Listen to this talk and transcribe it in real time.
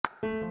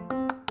Hey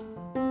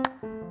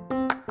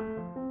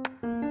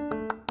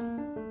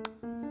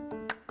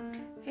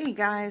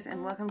guys,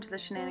 and welcome to the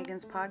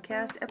Shenanigans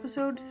Podcast,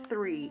 episode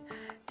 3.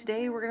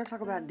 Today we're going to talk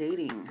about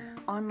dating,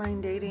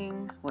 online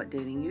dating, what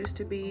dating used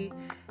to be,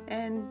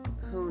 and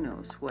who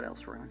knows what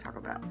else we're going to talk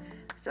about.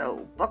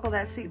 So buckle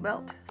that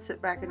seatbelt,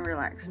 sit back and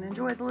relax, and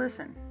enjoy the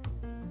listen.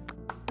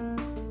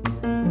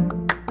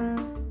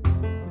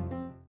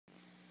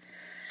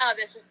 Oh,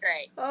 this is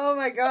great. Oh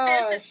my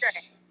gosh. This is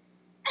great.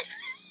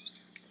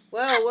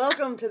 Well,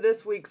 welcome to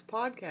this week's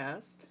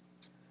podcast.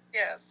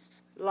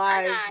 Yes.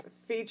 Live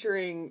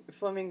featuring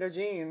Flamingo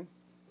Jean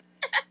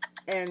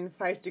and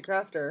Feisty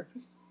Crafter.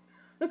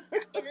 In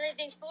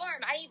living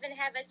form. I even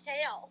have a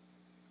tail.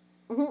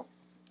 Mm-hmm.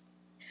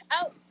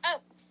 Oh.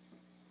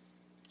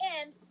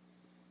 And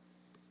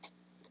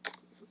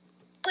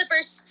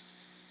flippers.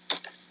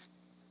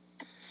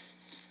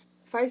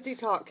 Feisty,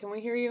 talk. Can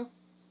we hear you?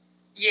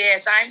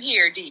 Yes, I'm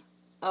here, Dee.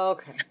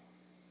 Okay.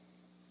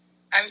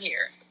 I'm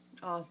here.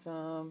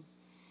 Awesome.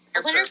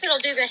 I wonder if it'll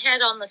do the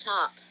head on the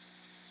top.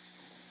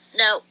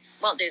 No,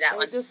 won't do that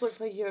one. It just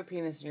looks like you have a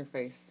penis in your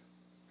face.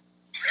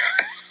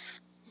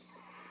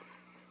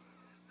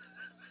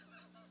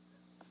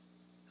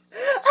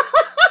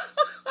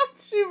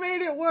 She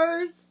made it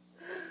worse.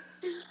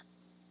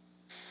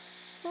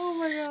 Oh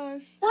my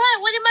gosh.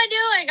 What? What am I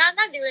doing? I'm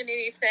not doing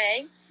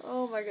anything.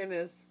 Oh my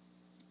goodness.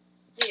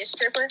 Need a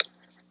stripper?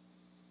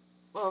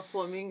 Oh,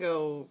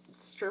 flamingo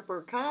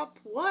stripper cop?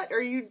 What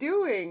are you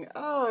doing?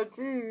 Oh,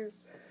 jeez.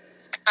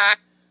 Hi,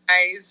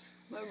 guys.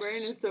 My brain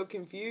is so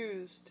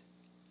confused.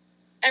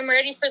 I'm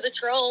ready for the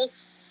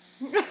trolls.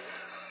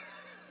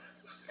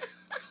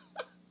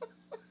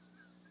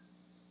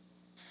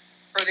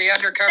 For the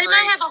undercover. They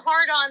might have a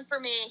hard-on for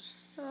me.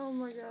 Oh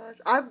my gosh.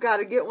 I've got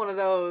to get one of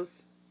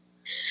those.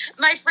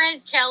 My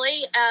friend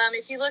Kelly,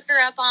 if you look her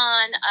up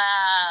on,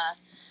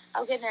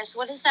 oh goodness,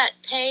 what is that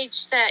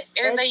page that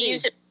everybody Etsy.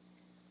 uses?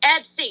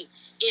 Etsy.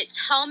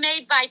 It's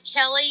homemade by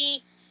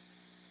Kelly.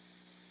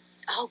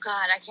 Oh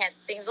God, I can't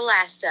think of the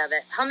last of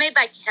it. Homemade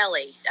by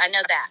Kelly. I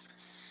know that.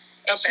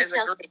 And Up she as a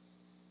sells- group.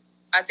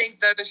 I think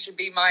those should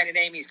be mine and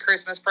Amy's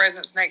Christmas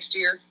presents next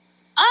year.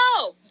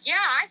 Oh, yeah,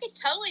 I could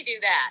totally do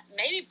that.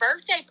 Maybe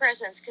birthday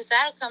presents, because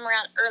that'll come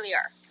around earlier.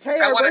 Hey,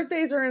 I our wanna-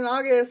 birthdays are in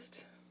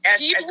August. Yes,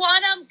 Do you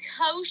want them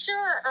kosher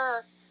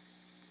or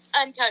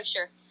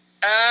unkosher?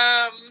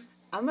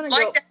 I'm going to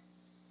like go. that.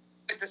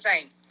 It's the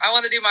same. I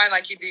want to do mine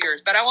like you do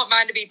yours, but I want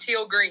mine to be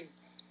teal green.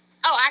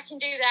 Oh, I can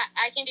do that.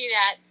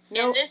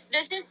 Nope. And this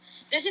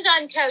is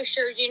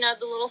unkosher. You know,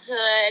 the little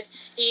hood.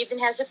 He even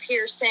has a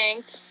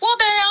piercing. Well,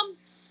 bam.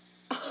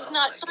 He's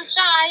not so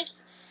shy.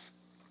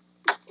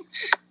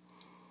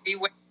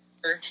 Beware.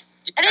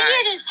 I think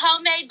it is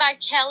homemade by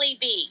Kelly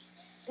B.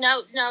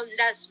 No,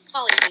 that's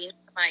Polly B.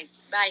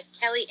 By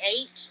Kelly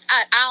H.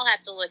 I'll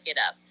have to look it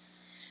up.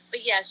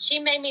 But yes, she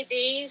made me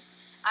these.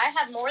 I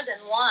have more than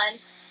one.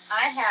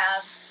 I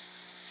have.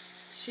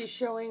 She's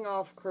showing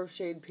off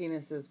crocheted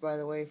penises, by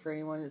the way, for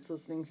anyone that's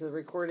listening to the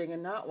recording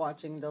and not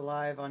watching the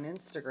live on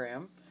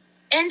Instagram.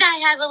 And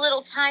I have a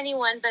little tiny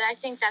one, but I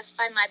think that's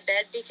by my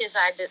bed because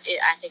I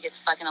think it's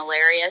fucking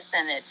hilarious,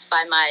 and it's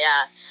by my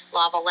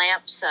lava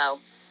lamp. So,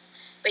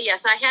 but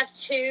yes, I have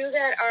two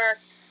that are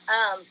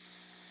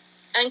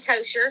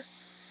unkosher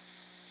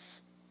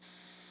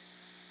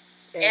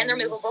and they're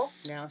movable.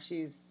 Now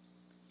she's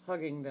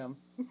hugging them.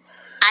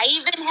 I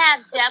even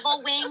have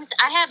devil wings.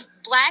 I have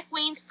black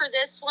wings for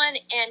this one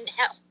and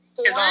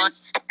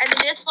horns, and then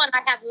this one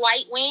I have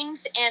white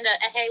wings and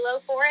a halo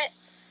for it.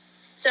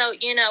 So,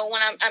 you know,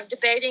 when I'm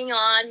debating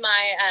on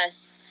my,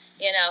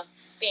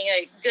 being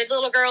a good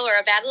little girl or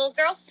a bad little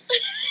girl.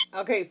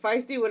 Okay,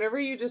 Feisty, whatever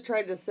you just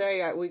tried to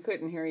say, we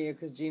couldn't hear you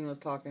because Jean was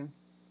talking.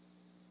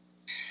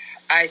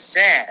 I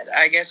said,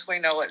 I guess we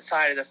know what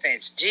side of the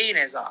fence Jean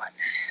is on.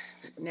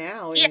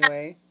 Now, Yeah.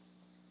 anyway.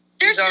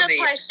 There's He's no on the-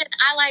 question.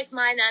 I like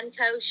mine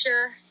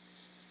unkosher.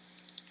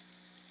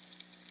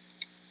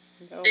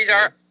 These Okay.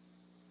 are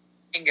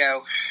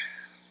flamingo.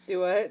 Do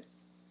what?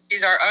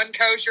 These are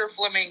unkosher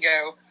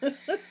flamingo.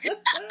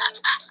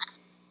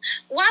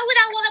 Why would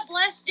I want a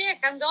blessed dick?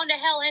 I'm going to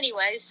hell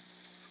anyways.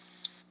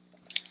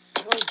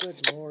 Oh,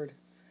 good Lord.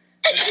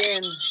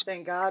 Again,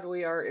 thank God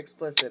we are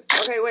explicit.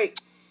 Okay, wait.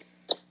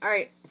 All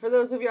right. For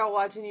those of y'all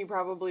watching, you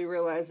probably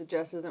realize that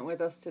Jess isn't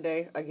with us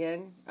today.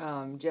 Again,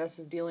 Jess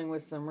is dealing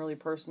with some really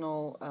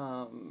personal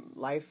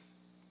life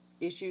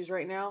issues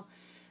right now.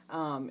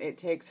 It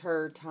takes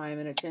her time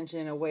and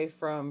attention away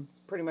from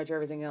pretty much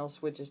everything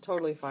else, which is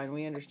totally fine.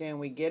 We understand.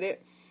 We get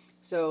it.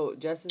 So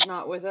Jess is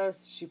not with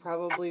us. She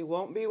probably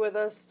won't be with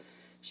us.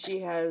 She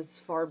has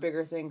far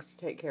bigger things to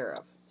take care of.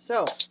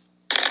 So,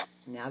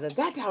 now that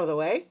that's out of the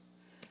way.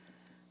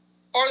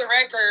 For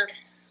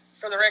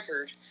the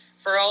record,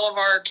 for all of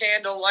our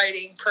candle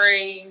lighting,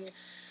 praying,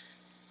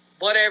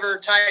 whatever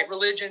type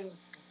religion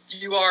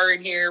you are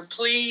in here,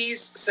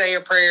 please say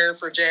a prayer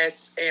for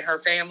Jess and her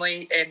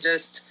family and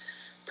just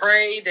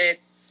pray that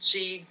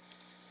she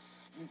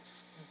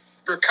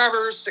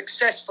recovers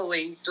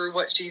successfully through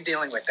what she's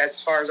dealing with. That's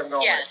as far as I'm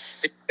going.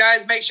 Yes. But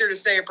guys, make sure to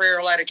say a prayer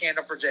or light a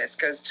candle for Jess,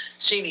 because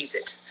she needs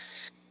it.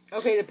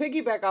 Okay, to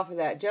piggyback off of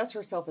that, Jess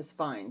herself is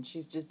fine.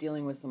 She's just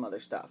dealing with some other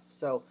stuff.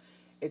 So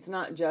it's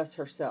not Jess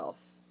herself.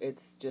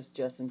 It's just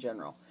Jess in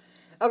general.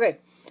 Okay.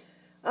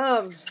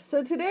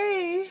 So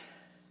today,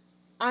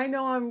 I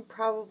know I'm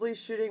probably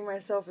shooting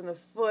myself in the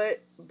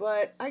foot,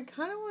 but I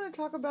kind of want to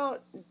talk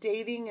about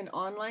dating and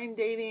online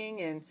dating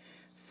and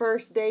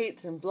first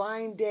dates and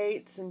blind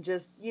dates and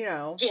just,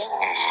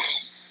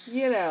 Yes.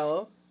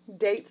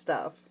 Date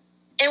stuff.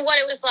 And what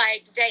it was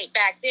like to date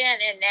back then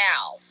and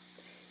now.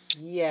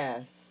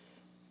 Yes.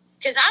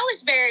 Because I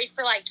was married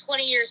for like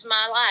 20 years of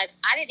my life.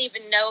 I didn't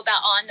even know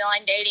about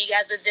online dating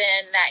other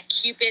than that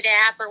Cupid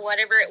app or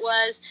whatever it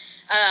was.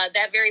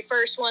 That very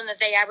first one that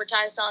they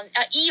advertised on,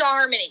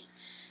 eHarmony.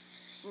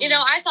 Mm.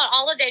 I thought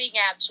all the dating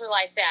apps were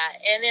like that.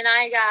 And then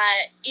I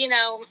got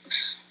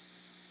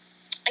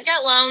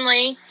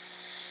lonely.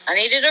 I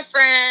needed a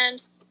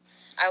friend.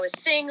 I was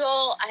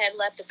single. I had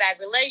left a bad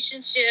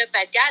relationship.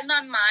 I'd gotten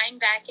my mind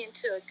back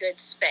into a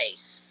good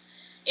space.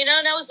 And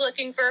I was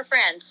looking for a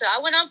friend. So I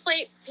went on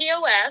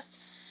POF.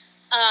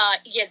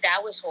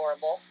 That was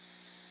horrible.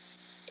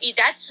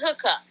 That's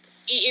hookup.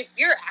 I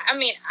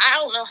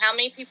don't know how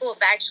many people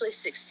have actually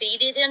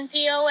succeeded in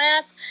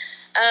POF.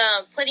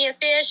 Plenty of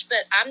fish,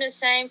 but I'm just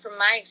saying from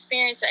my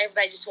experience,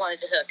 everybody just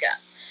wanted to hook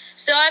up.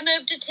 So I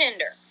moved to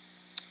Tinder.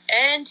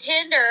 And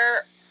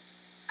Tinder,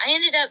 I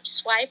ended up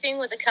swiping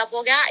with a couple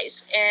of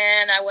guys.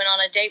 And I went on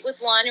a date with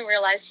one and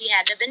realized he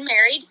had to have been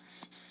married,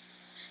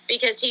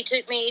 because he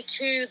took me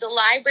to the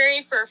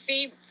library for a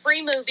free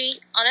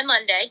movie on a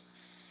Monday.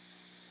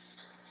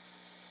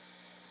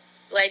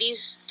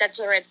 Ladies, that's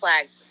a red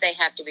flag. They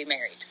have to be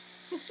married.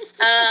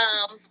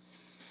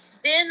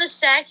 Then the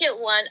second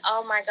one,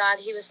 oh my God,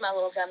 he was my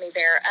little gummy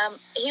bear.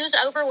 He was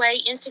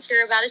overweight,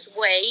 insecure about his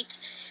weight.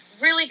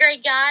 Really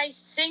great guy,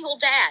 single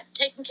dad,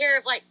 taking care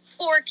of like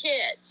 4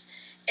 kids.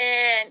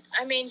 And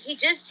he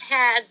just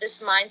had this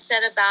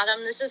mindset about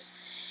him.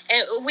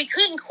 And we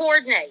couldn't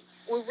coordinate.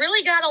 We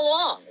really got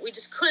along. We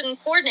just couldn't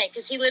coordinate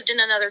because he lived in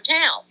another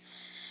town.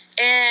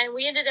 And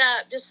we ended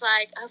up just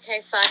like, okay,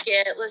 fuck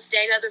it. Let's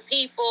date other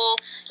people,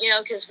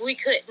 because we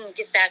couldn't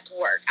get that to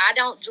work. I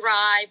don't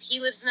drive. He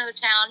lives in another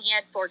town. He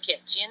had 4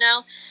 kids,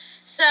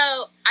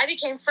 So I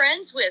became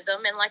friends with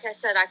him. And like I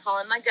said, I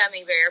call him my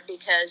gummy bear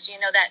because,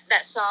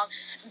 that song,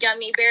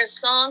 Gummy Bear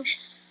song,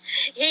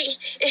 he's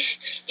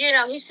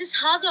just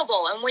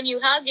huggable. And when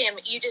you hug him,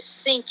 you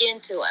just sink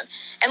into him.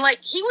 And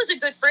he was a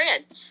good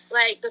friend.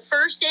 The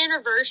first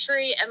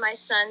anniversary of my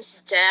son's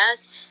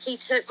death, he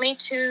took me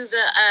to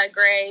the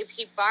grave.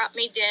 He bought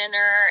me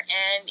dinner,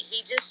 and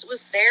he just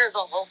was there the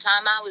whole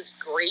time I was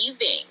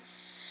grieving.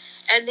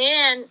 And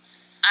then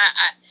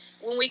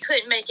when we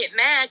couldn't make it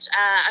match,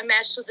 I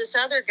matched with this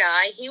other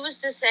guy. He was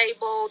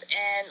disabled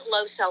and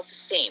low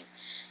self-esteem.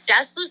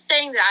 That's the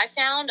thing that I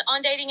found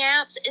on dating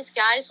apps is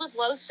guys with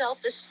low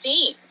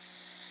self-esteem.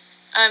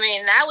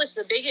 That was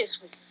the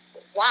biggest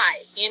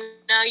why.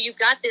 You've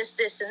got this,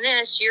 and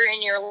this. You're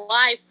in your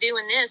life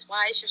doing this.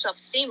 Why is your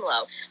self-esteem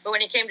low? But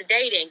when it came to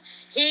dating,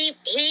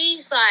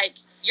 he's like,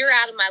 you're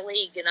out of my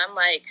league. And I'm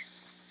like,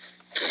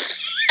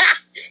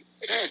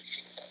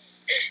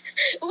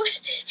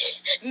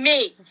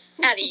 me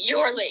out of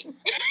your league.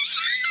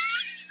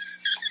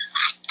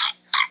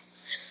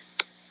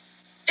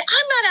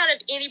 I'm not out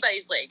of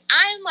anybody's league.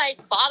 I'm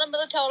bottom of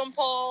the totem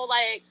pole.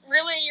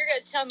 Really, you're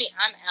going to tell me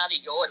I'm out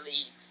of your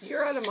league?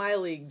 You're out of my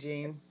league,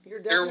 Jean. You're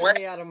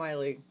definitely out of my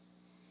league.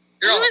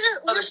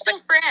 We're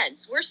still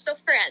friends. We're still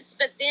friends.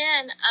 But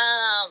then,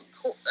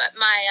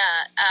 my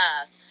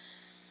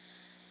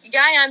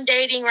guy I'm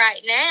dating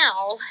right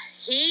now,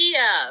 he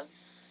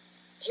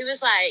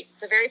was like,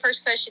 the very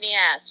first question he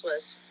asked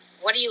was,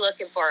 "What are you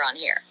looking for on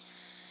here?"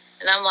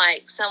 And I'm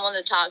like, someone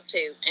to talk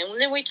to.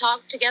 And then we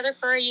talked together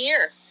for a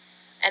year.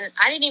 And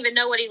I didn't even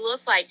know what he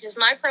looked like because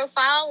my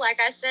profile, like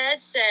I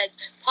said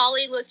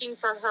Polly looking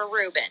for her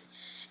Reuben.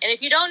 And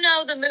if you don't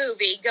know the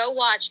movie, go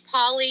watch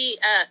Polly,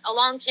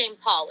 Along Came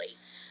Polly.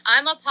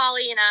 I'm a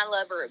Polly and I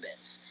love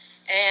Reubens.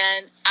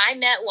 And I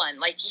met one.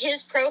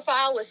 His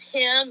profile was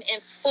him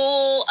in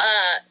full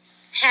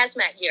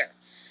hazmat gear.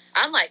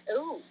 I'm like,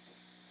 ooh.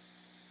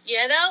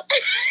 And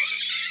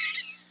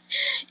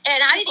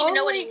I didn't even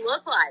know what he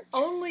looked like.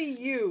 Only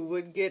you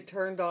would get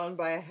turned on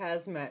by a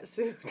hazmat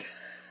suit.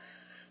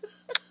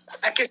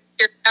 I can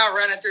hear now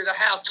running through the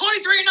house.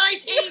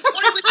 2319,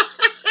 20.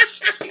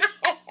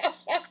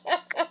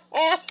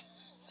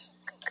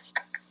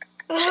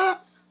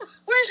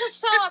 Where's the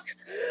sock?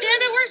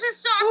 Damn it, where's the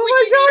sock? Oh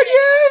my God,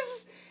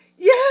 yes!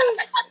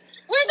 Yes!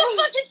 Where's the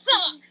fucking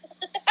sock?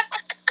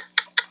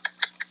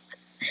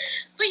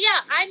 But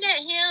yeah, I met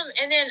him,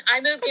 and then I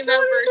moved him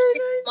over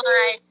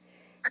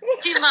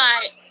to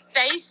my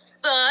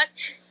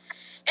Facebook,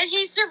 and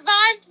he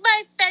survived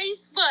my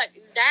Facebook.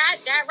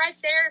 That right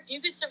there, if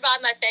you could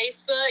survive my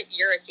Facebook,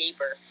 you're a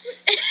keeper.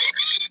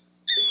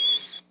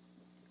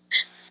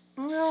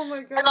 Oh my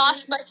God. I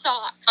lost my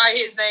socks. By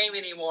his name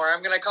anymore.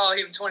 I'm going to call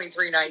him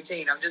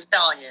 2319. I'm just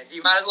telling you.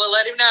 You might as well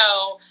let him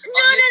know.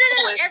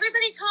 No.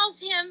 Everybody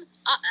calls him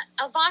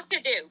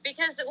Avocado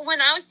because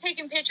when I was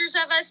taking pictures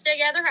of us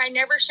together, I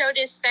never showed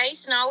his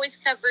face and I always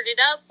covered it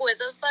up with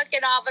a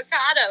fucking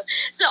avocado.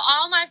 So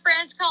all my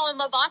friends call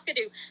him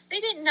Avocado. They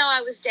didn't know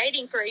I was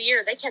dating for a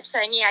year. They kept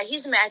saying, yeah,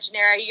 he's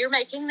imaginary. You're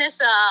making this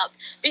up,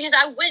 because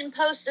I wouldn't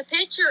post a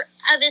picture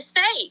of his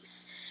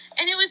face.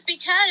 And it was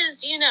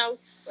because,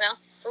 well,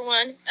 for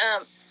one,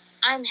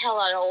 I'm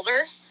hella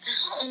older.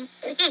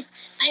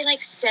 By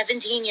like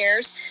 17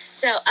 years.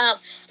 So,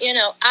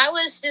 I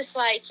was just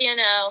like,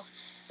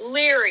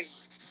 leery.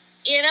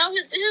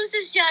 Who's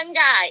this young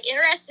guy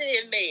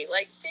interested in me?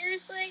 Like,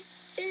 seriously?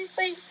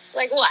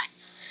 Like, what?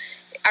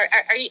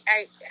 Are you...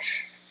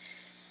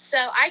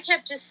 So I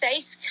kept his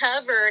face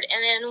covered,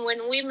 and then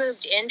when we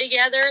moved in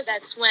together,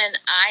 that's when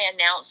I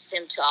announced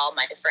him to all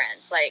my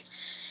friends. Like,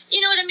 you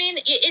know what I mean?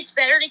 It's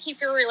better to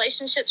keep your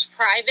relationships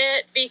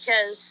private,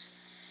 because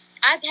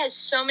I've had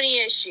so many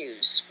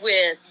issues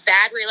with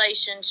bad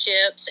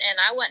relationships, and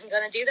I wasn't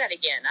going to do that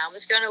again. I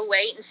was going to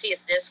wait and see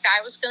if this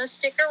guy was going to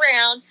stick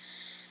around,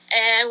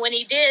 and when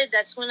he did,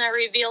 that's when I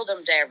revealed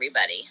him to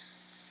everybody.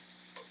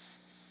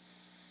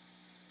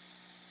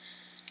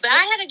 But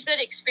I had a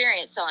good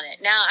experience on it.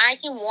 Now, I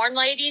can warn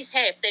ladies,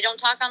 hey, if they don't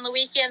talk on the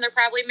weekend, they're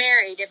probably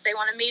married. If they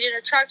want to meet in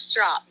a truck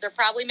stop, they're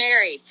probably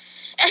married.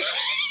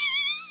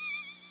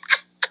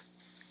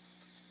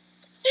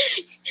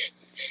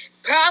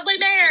 Probably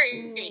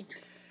married.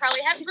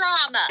 Probably have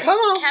drama. Come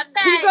on. Have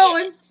keep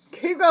going.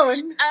 Keep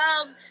going.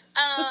 Oh,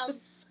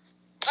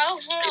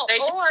 hell. If they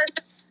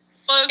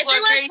Or close if they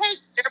want to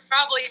location, they're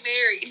probably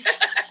married.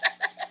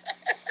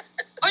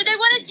 Or they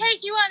want to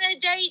take you on a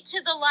date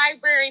to the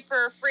library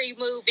for a free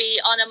movie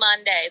on a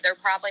Monday. They're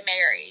probably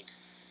married.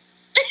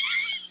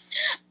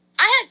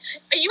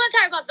 You want to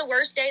talk about the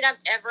worst date I've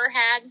ever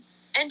had?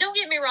 And don't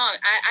get me wrong,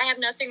 I have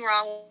nothing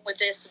wrong with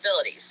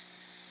disabilities.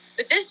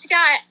 But this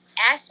guy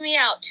asked me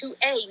out to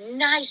a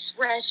nice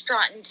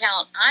restaurant in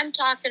town. I'm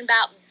talking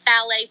about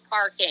valet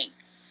parking.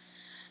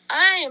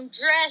 I am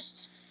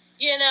dressed,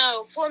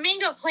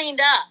 flamingo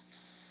cleaned up.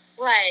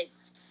 Like,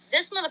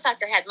 this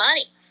motherfucker had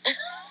money.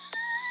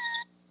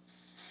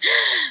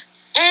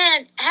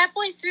 And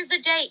halfway through the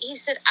date, he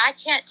said, I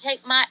can't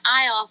take my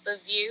eye off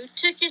of you.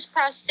 Took his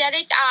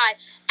prosthetic eye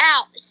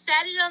out,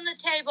 sat it on the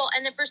table,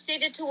 and then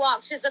proceeded to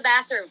walk to the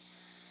bathroom.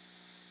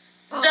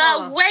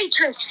 The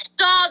waitress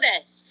saw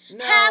this.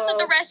 No. Half of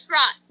the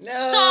restaurant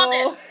saw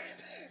this.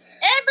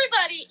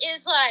 Everybody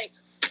is like,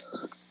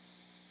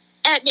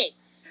 at me.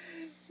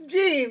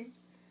 Gene.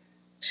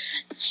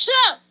 So,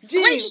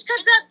 Gene, waitress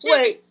comes up to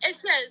me and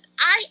says,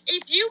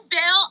 if you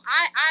bail,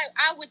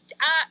 I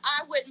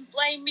wouldn't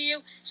blame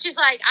you. She's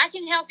like, I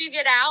can help you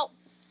get out,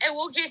 and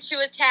we'll get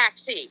you a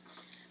taxi.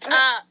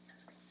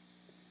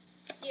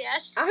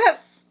 Yes.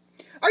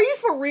 Are you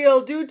for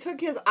real? Dude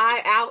took his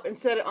eye out and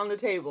set it on the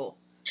table.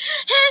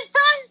 His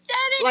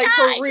prosthetic like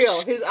eye. For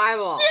real, his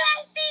eyeball.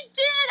 Yes, he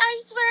did. I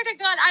swear to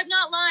God, I'm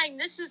not lying.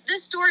 This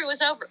story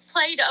was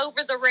played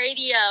over the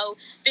radio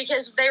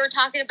because they were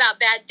talking about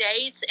bad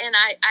dates, and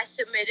I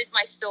submitted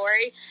my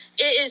story.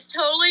 It is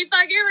totally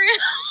fucking real.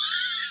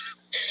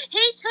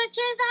 He took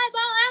his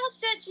eyeball out,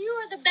 said, "You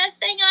are the best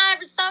thing I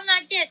ever saw, and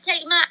I can't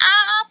take my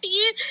eye off of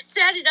you."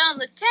 Set it on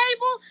the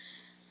table,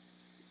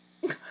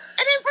 and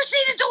then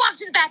proceeded to walk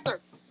to the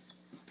bathroom.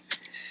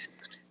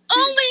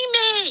 Only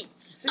me.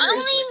 Seriously.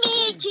 Only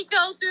me can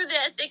go through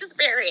this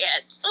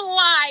experience.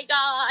 Why,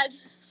 God?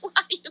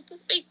 Why do you put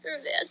me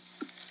through this?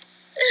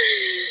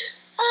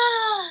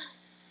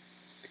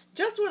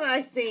 Just when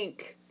I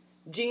think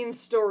Jean's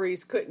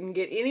stories couldn't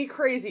get any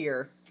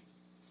crazier,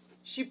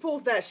 she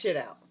pulls that shit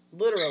out.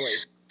 Literally.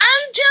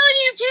 I'm telling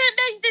you, you can't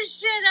make this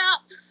shit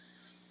up.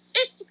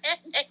 You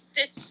can't make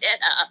this shit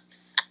up.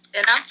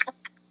 And I'm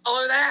supposed to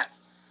follow that?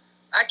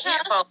 I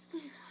can't follow.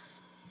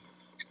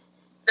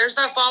 There's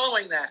no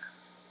following that.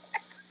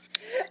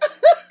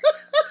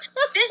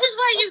 This is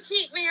why you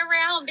keep me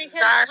around,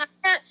 because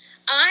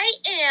I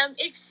am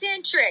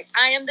eccentric.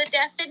 I am the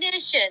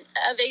definition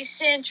of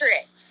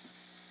eccentric.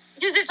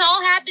 Because it's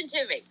all happened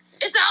to me.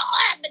 It's all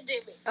happened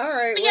to me. All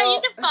right. But yeah,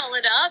 you can follow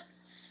it up.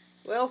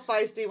 Well,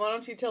 Feisty, why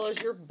don't you tell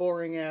us your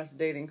boring-ass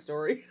dating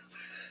stories?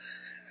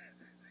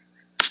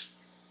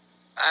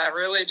 I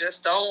really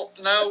just don't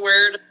know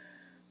where to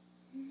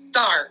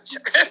start.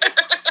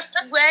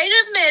 Wait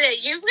a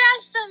minute. You've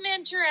got some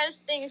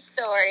interesting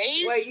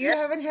stories. Wait, you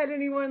haven't had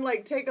anyone,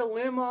 take a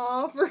limb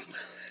off or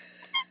something?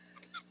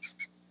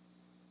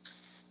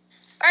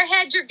 Or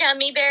had your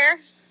gummy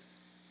bear?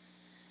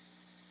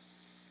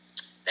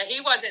 That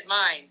he wasn't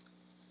mine.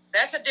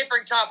 That's a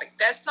different topic.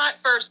 That's not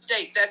first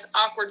dates. That's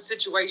awkward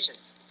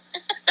situations.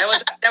 That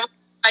was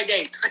my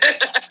date.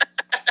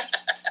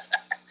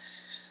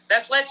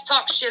 That's let's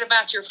talk shit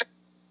about your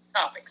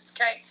topics,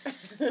 okay?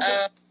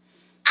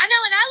 I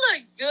know, and I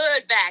looked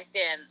good back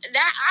then.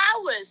 That I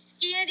was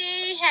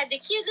skinny, had the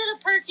cute little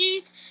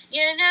perkies,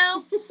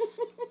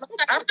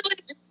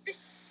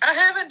 I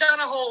haven't done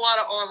a whole lot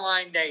of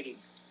online dating.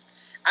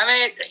 I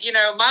mean,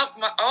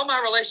 all my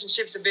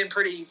relationships have been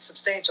pretty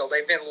substantial.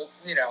 They've been,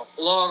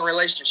 long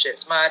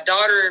relationships. My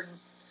daughter's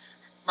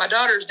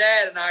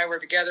dad and I were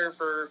together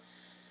for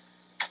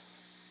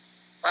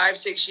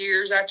 5-6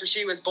 years after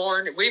she was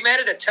born. We met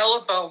at a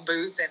telephone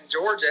booth in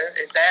Georgia,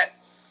 if that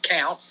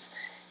counts.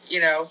 They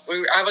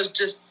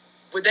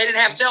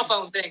didn't have cell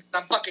phones then because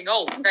I'm fucking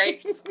old,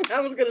 okay?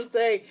 I was going to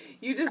say,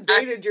 you just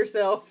dated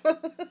yourself. I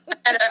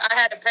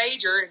had a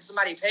pager and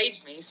somebody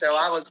paged me, so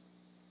I was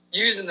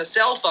using the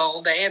cell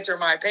phone to answer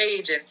my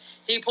page, and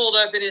he pulled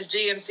up in his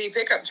GMC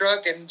pickup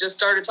truck and just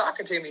started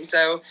talking to me.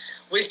 So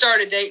we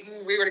started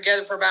dating. We were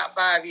together for about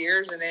 5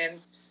 years, and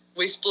then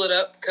we split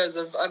up because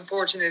of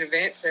unfortunate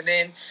events. And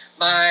then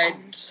my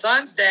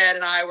son's dad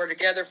and I were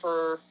together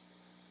for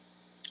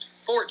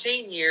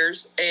 14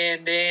 years,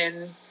 and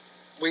then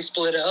we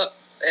split up,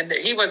 and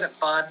he wasn't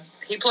fun.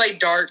 He played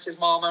darts. His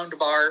mom owned a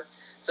bar,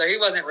 so he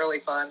wasn't really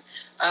fun.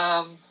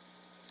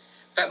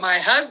 But my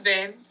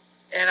husband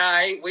and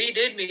we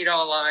did meet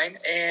online,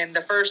 and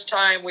the first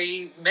time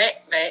we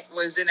met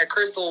was in a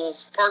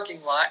Crystal's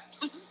parking lot.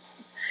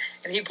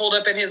 And he pulled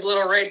up in his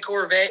little red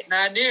Corvette, and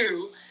I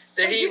knew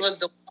that he was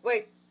the...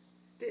 Wait,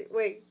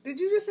 did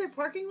you just say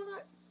parking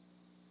lot?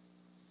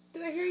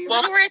 Did I hear you?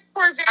 Little red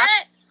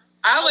Corvette?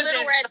 I was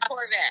little red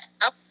Corvette.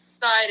 I was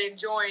inside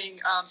enjoying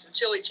some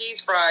chili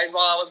cheese fries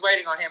while I was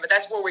waiting on him, but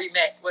that's where we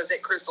met, was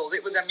at Crystal's.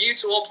 It was a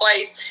mutual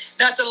place,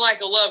 nothing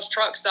like a Love's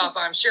Truck Stop,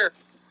 I'm sure,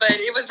 but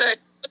it was a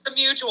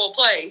mutual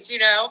place, He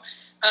didn't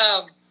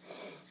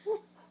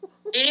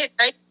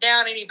take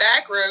down any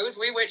back roads.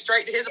 We went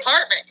straight to his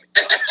apartment.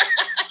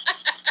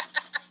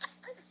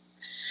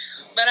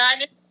 But I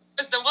knew it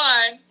was the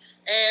one,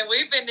 and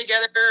we've been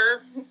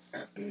together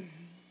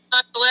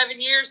 11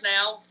 years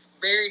now,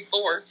 married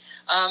 4.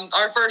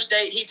 Our first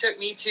date, he took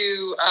me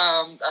to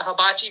a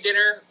hibachi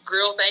dinner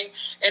grill thing,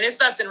 and it's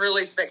nothing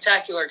really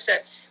spectacular,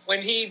 except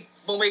when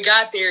we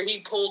got there, he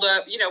pulled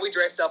up, we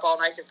dressed up all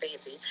nice and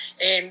fancy,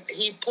 and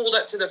he pulled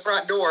up to the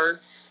front door,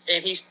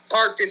 and he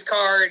parked his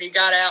car, and he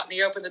got out, and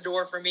he opened the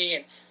door for me,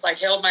 and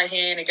held my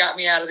hand and got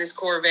me out of this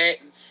Corvette.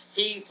 And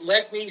he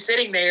left me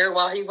sitting there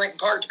while he went and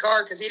parked the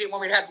car, because he didn't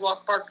want me to have to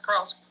walk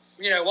across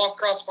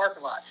the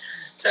parking lot.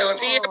 So if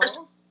he ever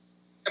said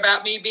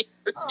about me being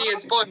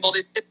spoiled,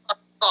 it's his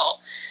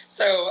fault.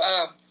 So,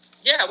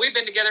 we've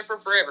been together for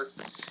forever.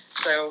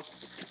 So,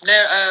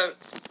 no,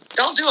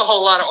 don't do a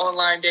whole lot of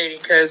online dating,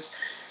 because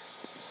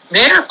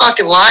men are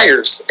fucking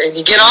liars, and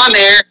you get on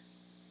there.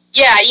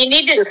 Yeah, you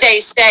need to stay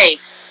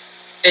safe.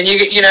 And you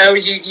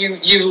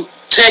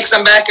text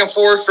them back and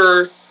forth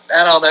for,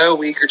 I don't know, a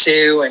week or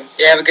two, and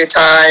you have a good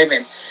time,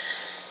 and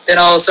then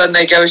all of a sudden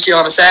they ghost you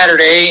on a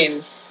Saturday,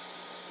 and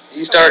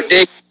you start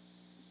digging.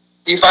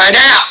 You find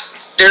out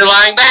they're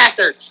lying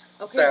bastards.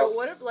 Okay, so. But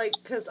what if,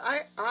 because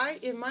I,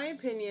 in my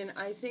opinion,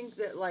 I think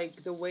that,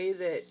 the way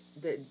that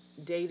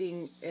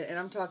dating, and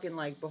I'm talking,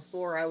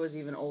 before I was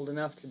even old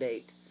enough to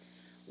date,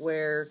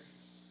 where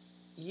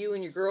you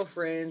and your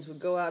girlfriends would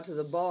go out to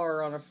the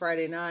bar on a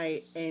Friday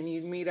night, and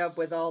you'd meet up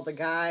with all the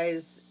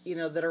guys,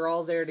 that are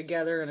all there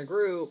together in a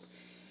group,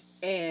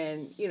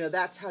 and,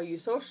 that's how you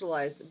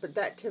socialized. But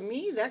that, to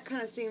me, that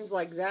kind of seems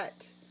like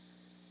that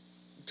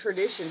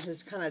tradition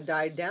has kind of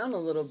died down a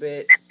little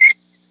bit.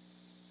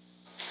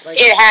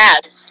 It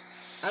has.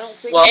 I don't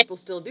think people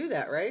still do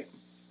that, right?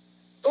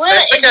 Well,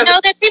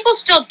 that people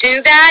still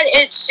do that.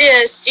 It's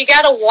just, you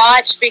got to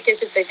watch,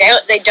 because if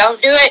they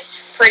don't do it,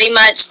 pretty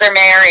much they're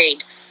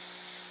married.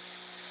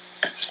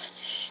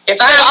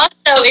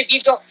 If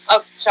you go...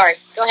 Oh, sorry.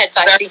 Go ahead,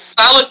 Foxy. If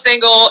I was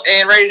single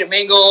and ready to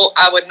mingle,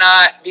 I would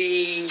not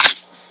be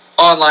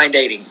online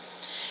dating.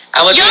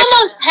 You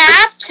almost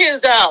have to,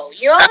 though.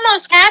 You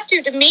almost have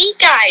to meet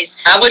guys.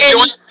 I would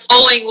join a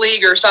bowling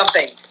league or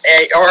something,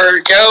 or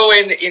go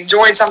and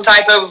join some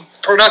type of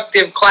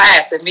productive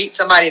class and meet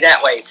somebody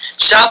that way.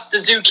 Shop the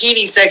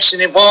zucchini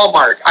section at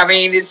Walmart. I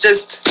mean, it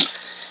just...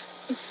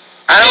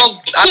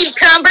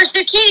 Cucumber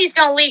zucchini's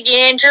going to leave you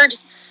injured.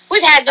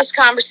 We've had this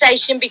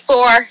conversation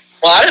before.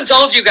 Well, I done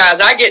told you guys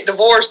I get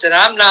divorced, and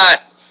I'm done.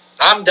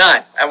 I'm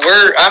done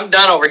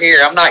over here.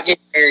 I'm not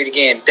getting married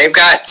again. They've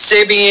got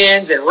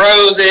Sybians and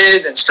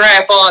roses and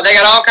strap-on. They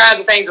got all kinds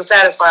of things to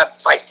satisfy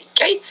feisty,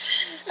 okay?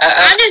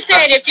 I'm just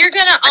saying, if you're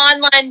going to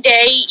online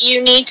date,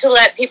 you need to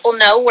let people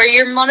know where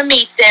you're going to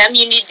meet them.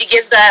 You need to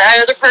give that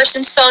other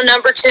person's phone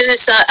number to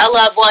a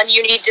loved one.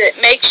 You need to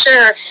make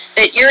sure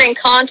that you're in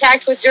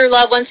contact with your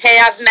loved ones. Hey,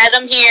 I've met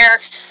them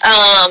here.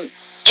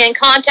 In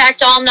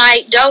contact all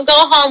night. Don't go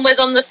home with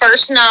them the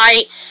first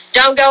night.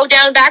 Don't go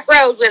down the back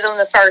road with them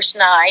the first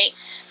night.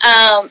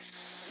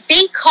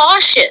 Be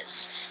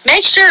cautious.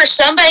 Make sure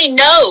somebody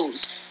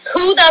knows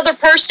who the other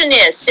person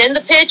is. Send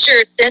the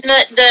pictures, send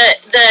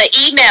the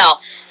email.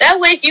 That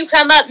way, if you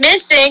come up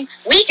missing,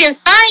 we can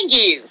find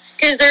you,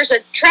 because there's a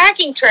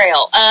tracking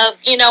trail of,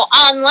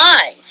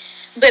 online.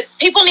 But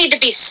people need to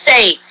be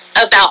safe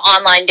about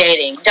online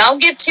dating. Don't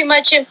give too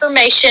much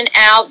information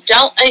out.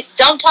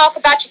 Don't talk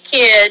about your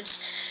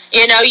kids.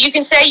 You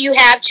can say you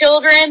have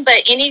children,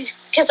 but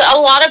because a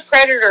lot of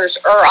predators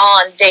are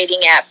on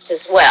dating apps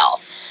as well.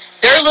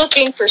 They're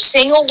looking for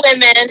single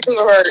women who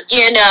are,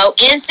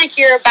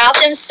 insecure about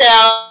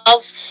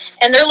themselves,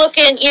 and they're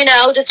looking,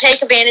 to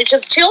take advantage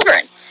of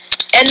children.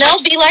 And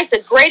they'll be like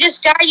the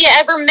greatest guy you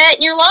ever met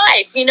in your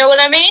life. You know what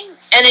I mean?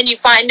 And then you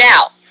find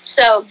out.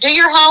 So do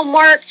your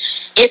homework.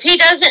 If he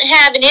doesn't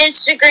have an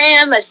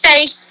Instagram, a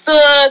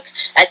Facebook,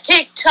 a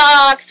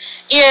TikTok,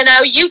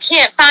 you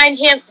can't find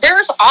him.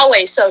 There's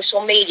always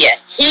social media.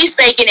 He's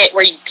making it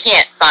where you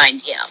can't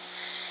find him.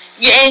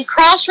 And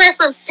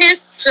cross-reference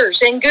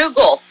pictures in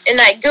Google, in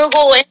that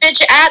Google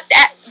image app,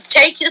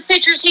 take the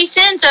pictures he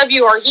sends of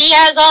you or he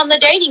has on the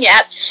dating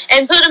app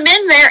and put them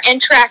in there and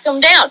track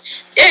them down.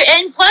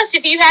 And plus,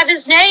 if you have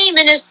his name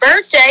and his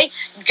birthday,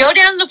 go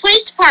down to the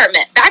police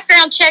department.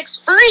 Background check's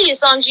free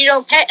as long as you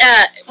don't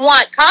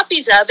want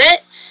copies of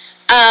it.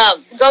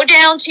 Go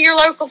down to your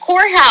local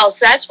courthouse.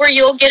 That's where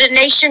you'll get a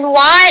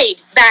nationwide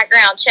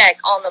background check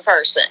on the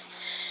person.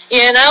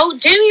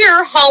 Do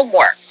your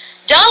homework.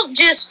 Don't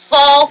just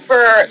fall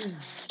for,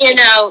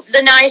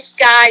 the nice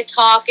guy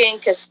talking,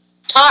 because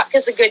talk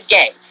is a good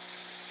game.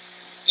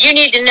 You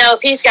need to know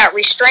if he's got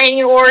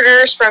restraining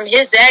orders from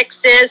his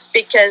exes,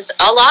 because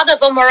a lot of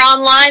them are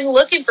online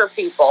looking for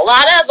people. A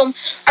lot of them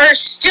are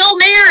still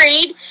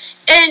married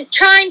and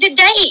trying to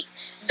date.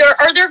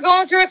 They're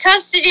going through a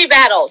custody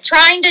battle,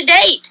 trying to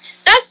date.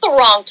 That's the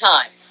wrong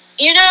time.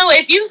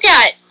 If you've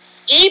got,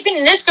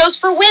 and this goes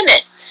for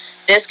women.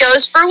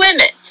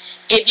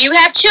 If you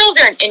have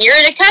children and you're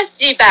in a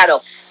custody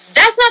battle,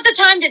 that's not the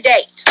time to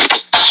date.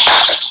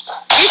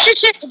 Get your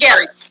shit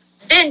together,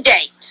 then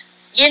date.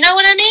 You know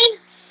what I mean?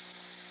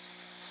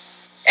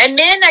 And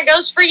men, that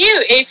goes for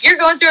you. If you're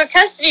going through a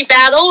custody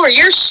battle or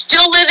you're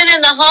still living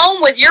in the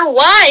home with your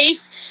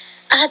wife,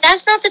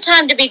 that's not the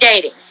time to be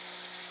dating.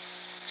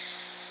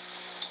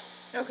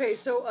 Okay,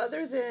 so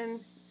other than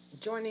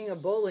joining a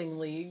bowling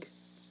league,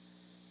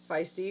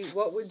 Feisty,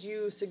 what would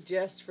you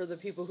suggest for the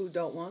people who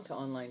don't want to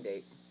online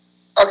date?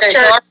 Okay,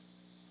 sure.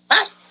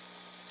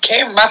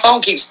 So my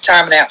phone keeps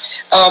timing out.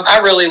 I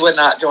really would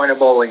not join a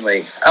bowling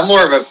league. I'm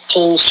more of a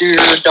pool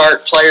shooter,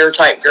 dart player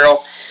type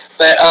girl.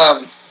 But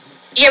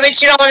yeah,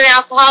 but you don't want an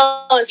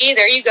alcoholic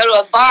either. You go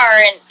to a bar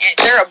and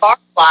they're a bar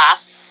fly.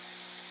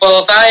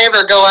 Well, if I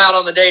ever go out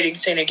on the dating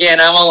scene again,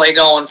 I'm only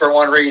going for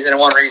one reason and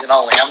one reason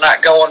only. I'm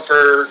not going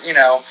for,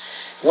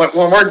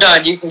 when we're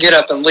done, you can get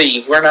up and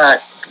leave. We're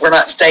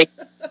not staying.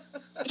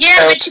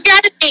 Yeah, but you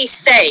got to be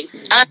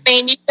safe. I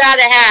mean, you got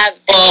to have...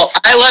 Well,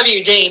 I love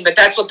you, Dean, but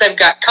that's what they've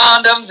got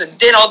condoms and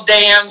dental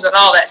dams and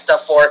all that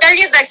stuff for. You better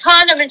get that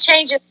condom and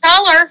change its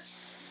color.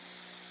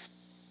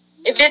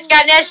 If it's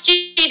got an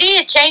STD,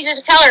 it changes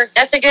color.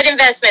 That's a good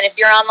investment if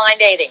you're online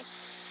dating.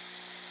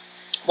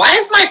 Why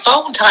is my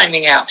phone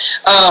timing out?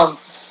 I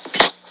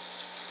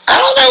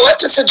don't know what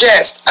to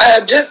suggest.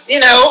 Just,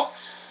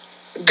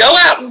 go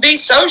out and be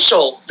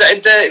social.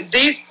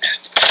 These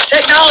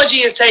technology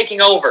is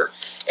taking over.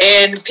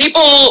 And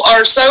people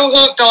are so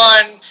hooked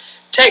on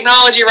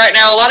technology right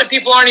now. A lot of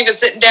people aren't even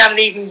sitting down and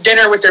eating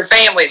dinner with their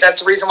families. That's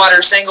the reason why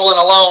they're single and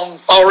alone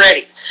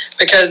already,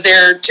 because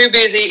they're too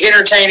busy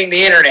entertaining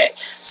the internet.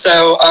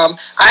 So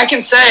I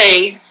can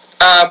say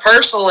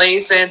personally,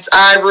 since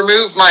I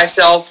removed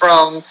myself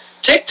from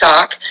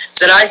TikTok,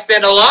 that I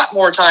spend a lot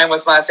more time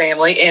with my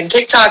family, and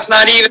TikTok's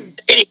not even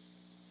dating.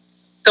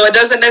 So it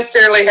doesn't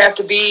necessarily have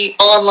to be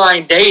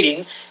online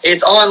dating.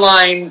 It's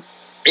online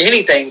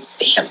anything.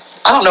 Damn.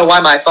 I don't know why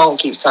my phone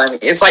keeps timing.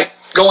 It's like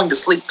going to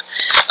sleep.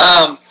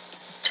 But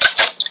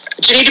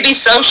you need to be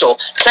social.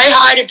 Say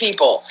hi to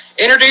people.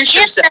 Introduce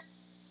yourself.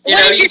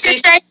 What if you're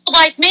disabled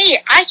like me?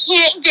 I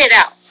can't get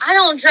out. I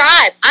don't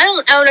drive. I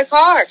don't own a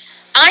car.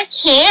 I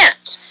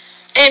can't.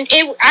 And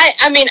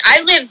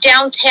I lived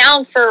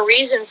downtown for a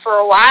reason for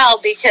a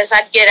while, because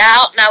I'd get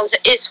out and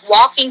it's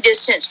walking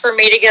distance for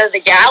me to go to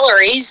the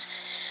galleries.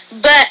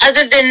 But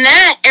other than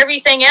that,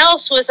 everything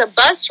else was a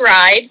bus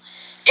ride.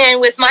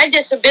 And with my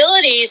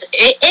disabilities,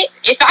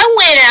 if I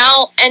went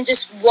out and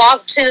just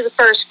walked to the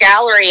first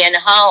gallery and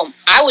home,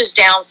 I was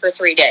down for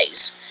 3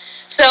 days.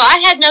 So I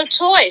had no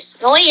choice.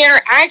 The only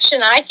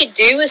interaction I could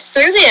do was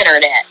through the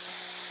internet.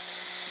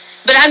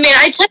 But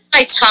I took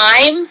my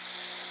time.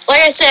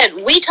 Like I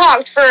said, we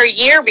talked for a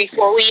year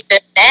before we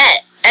even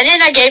met. And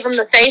then I gave him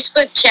the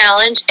Facebook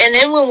challenge. And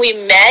then when we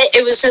met,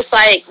 it was just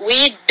like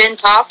we'd been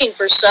talking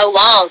for so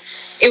long.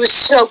 It was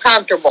so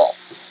comfortable.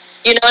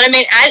 You know what I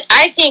mean?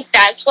 I think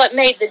that's what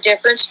made the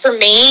difference for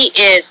me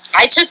is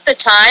I took the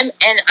time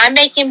and I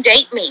make him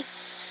date me.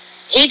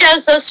 He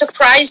does those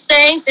surprise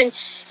things, and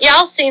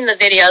y'all seen the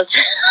videos.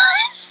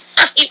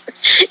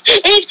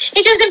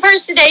 he does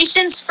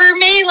impersonations for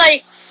me.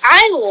 Like,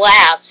 I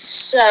laugh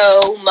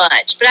so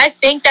much. But I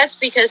think that's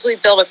because we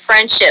built a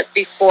friendship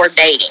before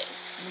dating.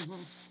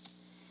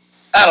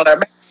 I don't know.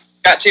 I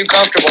got too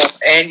comfortable.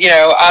 And,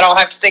 I don't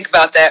have to think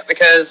about that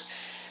because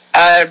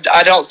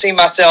I don't see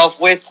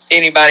myself with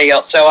anybody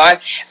else. So I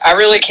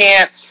really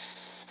can't.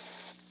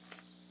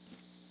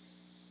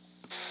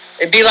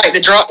 It'd be like the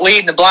drunk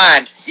leading the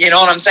blind. You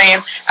know what I'm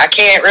saying? I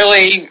can't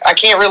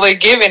really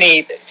give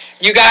any.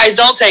 You guys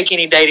don't take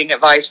any dating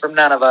advice from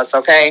none of us,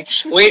 okay?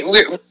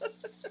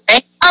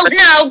 Oh,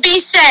 No, be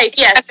safe.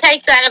 Yes,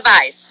 take that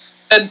advice.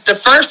 The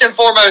first and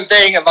foremost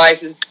dating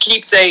advice is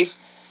keep safe,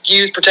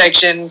 use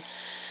protection,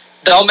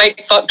 don't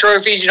make fuck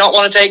trophies you don't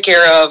want to take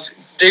care of.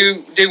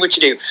 Do what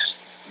you do.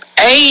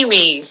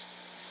 Amy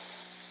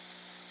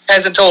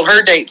hasn't told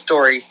her date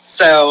story.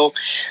 So,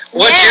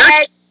 what's your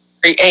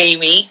story,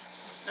 Amy?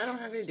 I don't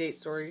have any date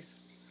stories.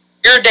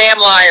 You're a damn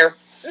liar.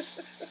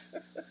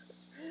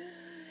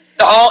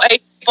 To all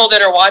 8 people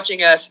that are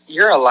watching us,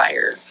 you're a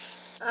liar.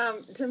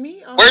 To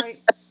me,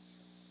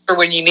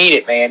 when you need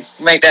it, man.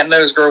 Make that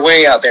nose grow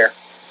way out there.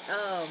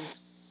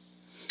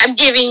 I'm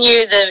giving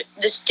you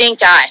the stink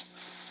eye.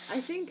 I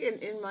think,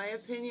 in my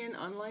opinion,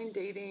 online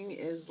dating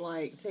is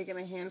like taking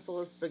a handful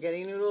of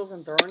spaghetti noodles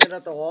and throwing it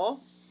at the wall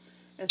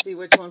and see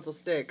which ones will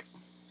stick.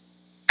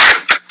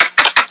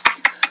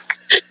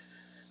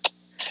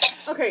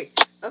 Okay.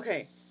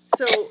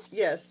 So,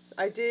 yes,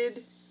 I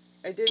did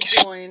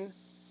join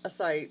a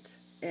site,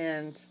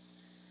 and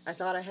I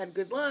thought I had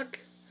good luck.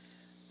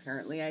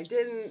 Apparently I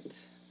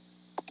didn't.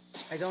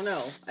 I don't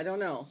know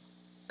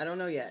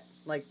yet.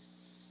 Like,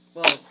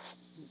 well,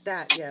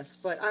 that, yes,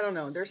 but I don't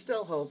know. There's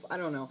still hope. I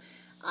don't know.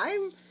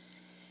 I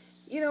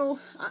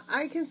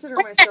consider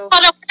myself...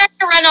 Hold on, we're not going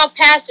to run all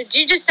past it.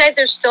 Did you just say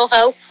there's still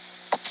hope?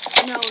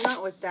 No,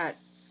 not with that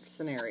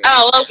scenario.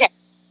 Oh, okay.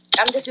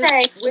 I'm just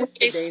saying. With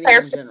the dating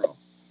in general.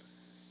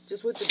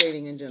 Just with the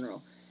dating in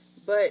general.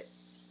 But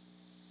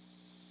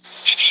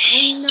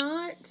I'm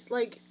not,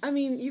 like, I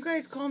mean, you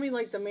guys call me,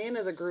 like, the man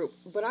of the group,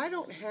 but I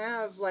don't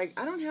have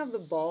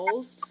the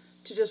balls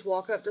to just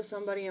walk up to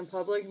somebody in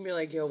public and be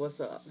like, yo,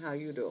 what's up? How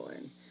you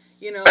doing?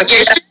 You know?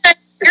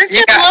 You're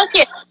good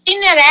looking. Seen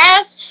that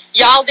ass?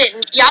 Y'all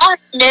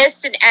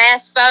missed an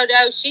ass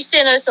photo. She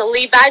sent us a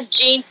Levi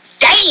jean.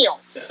 Damn!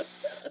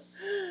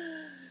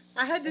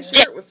 I had to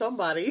share it with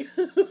somebody.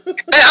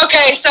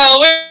 Okay, so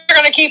we're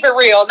going to keep it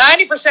real.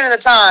 90% of the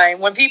time,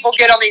 when people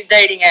get on these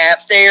dating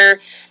apps, they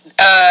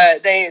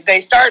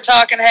start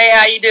talking, hey,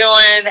 how you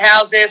doing?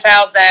 How's this?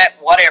 How's that?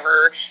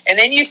 Whatever. And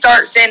then you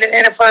start sending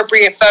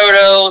inappropriate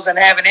photos and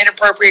having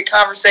inappropriate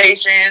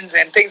conversations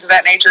and things of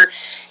that nature.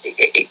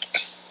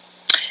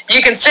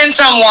 You can send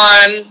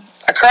someone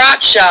a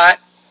crotch shot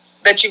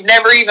that you've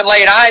never even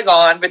laid eyes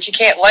on, but you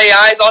can't lay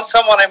eyes on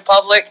someone in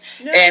public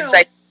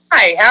say,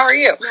 hi, how are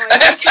you?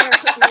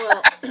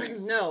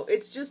 No,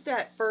 it's just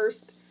that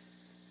first,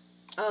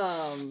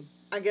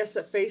 I guess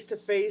that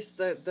face-to-face,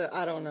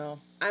 I don't know.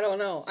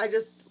 I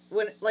just,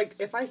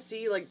 if I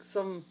see, like,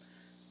 some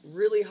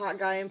really hot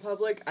guy in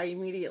public, I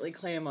immediately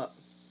clam up.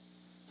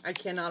 I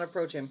cannot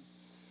approach him.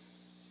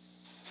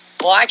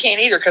 Well, I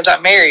can't either because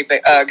I'm married,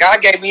 but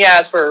God gave me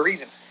eyes for a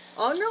reason.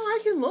 Oh, no, I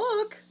can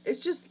look. It's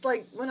just,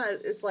 like,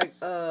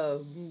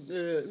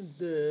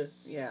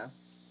 yeah.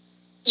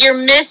 You're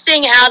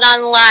missing out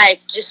on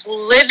life. Just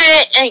live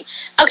it. And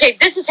okay,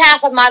 this is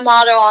half of my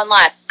motto on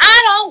life.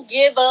 I don't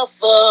give a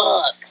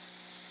fuck.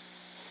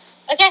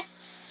 Okay?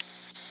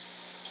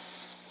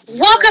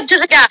 Walk up to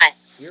the guy.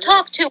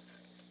 Talk to him.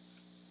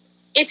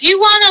 If you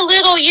want a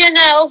little,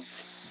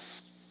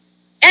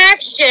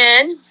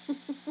 action,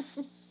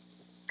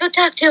 go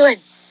talk to him.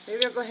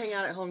 Maybe I'll go hang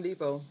out at Home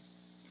Depot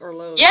or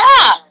Lowe's.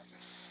 Yeah.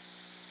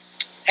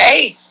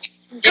 Hey.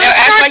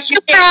 Act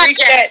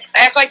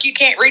like you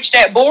can't reach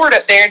that board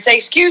up there and say,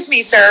 excuse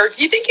me, sir,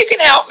 do you think you can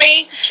help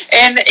me?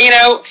 And,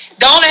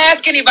 don't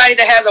ask anybody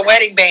that has a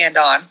wedding band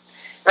on,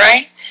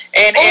 right?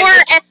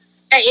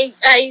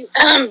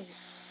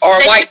 Or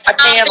a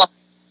tan line.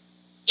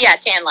 Yeah,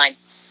 tan line.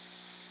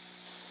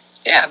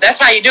 Yeah, that's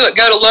how you do it.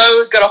 Go to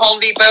Lowe's, go to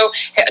Home Depot.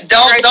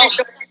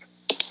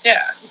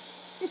 Yeah.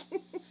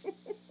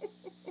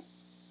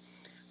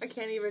 I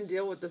can't even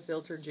deal with the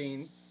filter,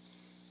 Jean.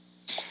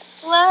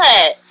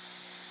 What?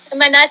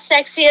 Am I not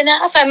sexy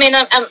enough? I mean,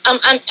 I'm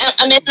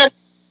in the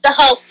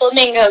whole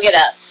flamingo get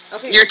up.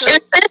 Okay,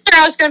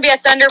 I was going to be a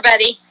Thunder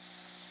Buddy.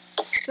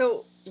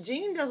 So,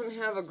 Jean doesn't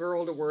have a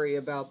girl to worry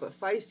about, but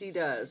Feisty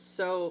does.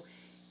 So,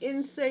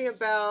 in, say,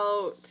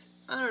 about,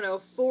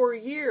 4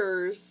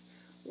 years,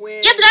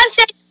 when... Yeah, but that's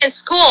dating in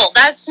school.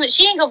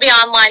 She ain't going to be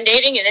online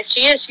dating, and if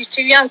she is, she's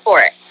too young for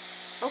it.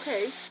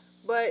 Okay,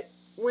 but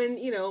when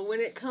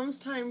it comes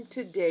time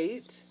to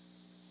date...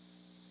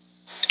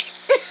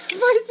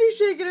 Feisty's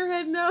shaking her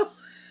head no.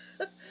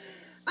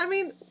 I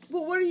mean,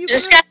 well, what are you going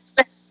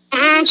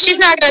she's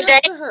not going to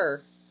date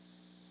her.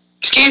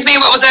 Excuse me,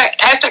 what was that?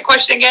 Ask that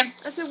question again.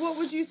 I said, what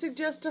would you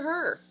suggest to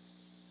her?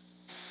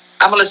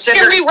 I'm going to sit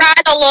her. We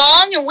ride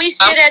along and we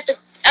sit at the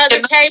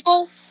other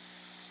table.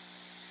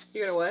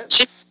 You're going to what?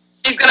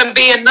 She's going to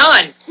be a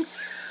nun.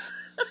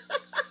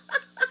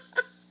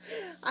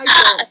 I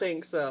don't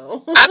think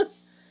so.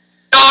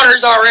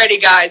 Daughters already,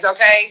 guys,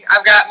 okay?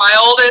 I've got my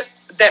oldest,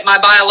 my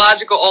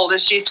biological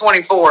oldest, she's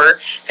 24,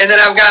 and then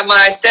I've got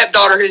my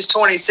stepdaughter who's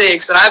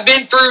 26, and I've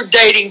been through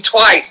dating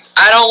twice.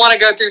 I don't want to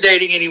go through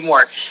dating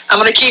anymore. I'm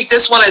going to keep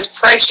this one as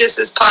precious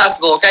as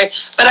possible, okay?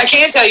 But I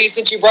can tell you,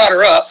 since you brought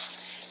her up,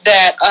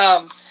 that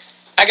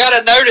I got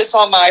a notice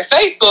on my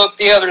Facebook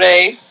the other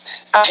day.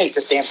 I hate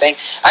this damn thing.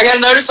 I got a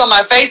notice on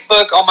my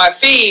Facebook, on my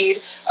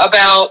feed,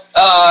 about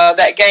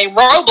that game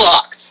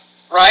Roblox.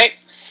 right?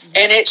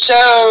 And it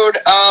showed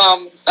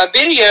a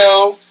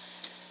video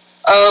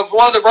of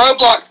one of the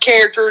Roblox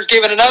characters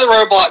giving another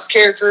Roblox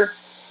character,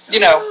 you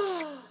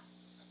know,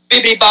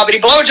 bibbidi bobbidi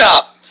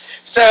blowjob.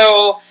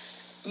 So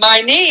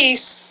my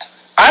niece,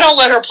 I don't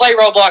let her play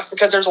Roblox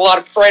because there's a lot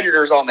of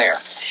predators on there.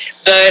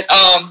 But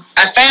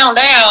I found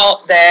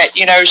out that,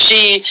 you know,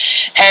 she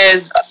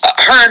has,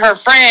 her and her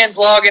friends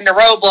log into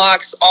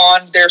Roblox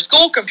on their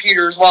school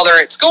computers while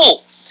they're at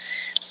school.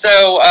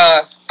 So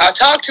I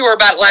talked to her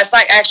about it last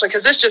night, actually,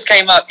 because this just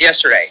came up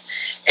yesterday.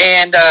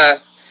 And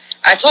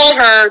I told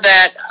her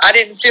that I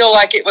didn't feel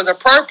like it was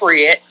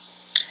appropriate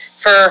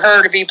for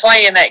her to be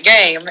playing that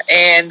game,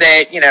 and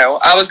that, you know,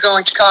 I was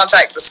going to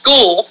contact the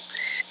school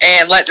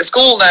and let the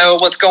school know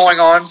what's going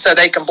on so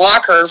they can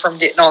block her from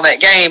getting on that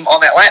game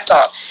on that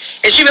laptop.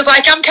 And she was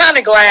like, I'm kind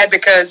of glad,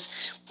 because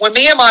when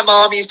me and my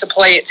mom used to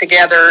play it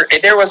together,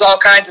 there was all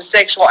kinds of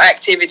sexual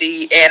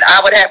activity, and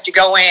I would have to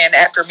go in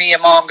after me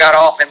and mom got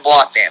off and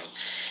block them.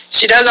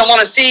 She doesn't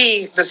want to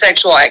see the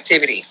sexual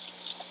activity.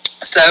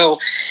 So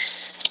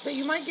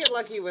you might get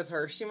lucky with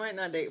her. She might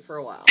not date for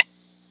a while.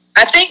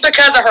 I think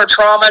because of her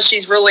trauma,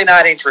 she's really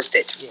not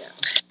interested. Yeah.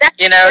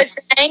 That's a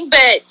good thing,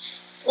 but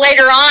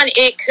later on,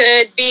 it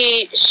could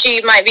be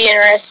she might be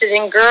interested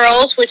in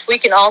girls, which we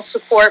can all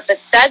support, but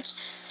that's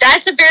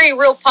a very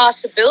real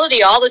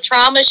possibility. All the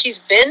trauma she's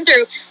been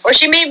through, or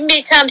she may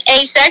become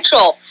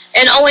asexual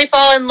and only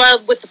fall in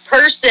love with the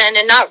person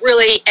and not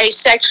really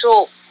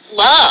asexual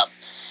love.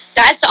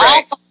 That's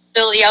all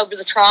possibility over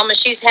the trauma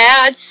she's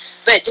had,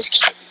 but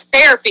just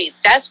therapy.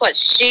 That's what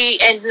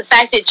and the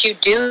fact that you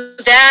do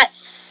that,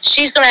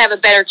 she's going to have a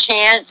better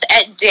chance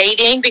at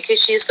dating because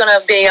she's going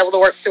to be able to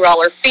work through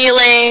all her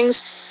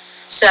feelings.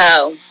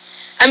 So,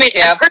 I mean,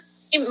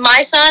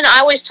 my son, I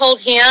always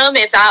told him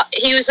if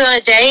he was going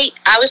to date,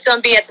 I was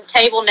going to be at the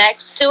table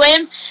next to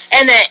him,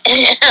 and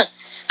that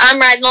I'm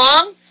riding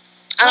along.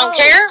 I don't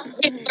care.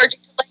 He's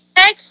allergic to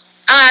latex.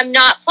 I'm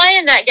not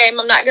playing that game.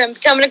 I'm not going to be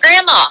becoming a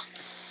grandma.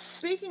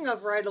 Speaking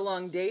of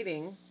ride-along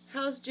dating,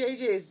 how's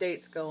JJ's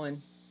dates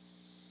going?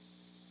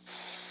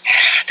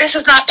 This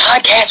is not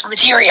podcast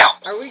material.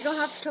 Are we going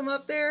to have to come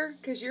up there?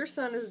 Because your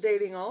son is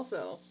dating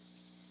also.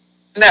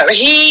 No,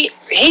 he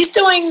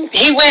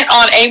went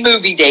on a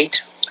movie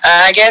date.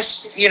 I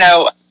guess, you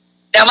know,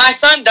 now my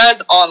son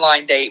does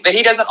online date, but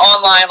he doesn't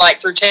online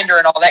like through Tinder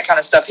and all that kind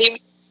of stuff. He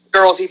meets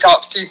girls he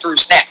talks to through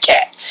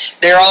Snapchat.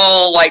 They're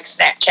all like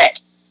Snapchat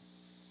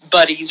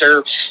buddies,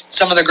 or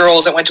some of the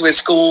girls that went to his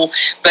school.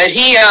 But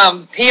he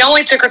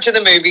only took her to the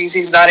movies.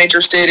 He's not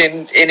interested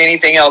in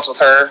anything else with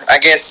her. I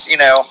guess, you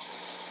know,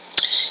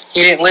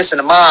 he didn't listen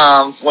to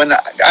mom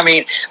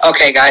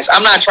okay, guys,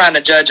 I'm not trying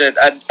to judge an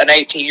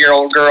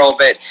 18-year-old girl,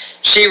 but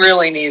she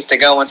really needs to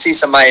go and see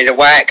somebody to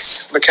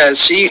wax,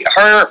 because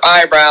her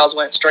eyebrows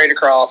went straight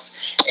across,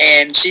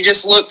 and she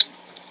just looked,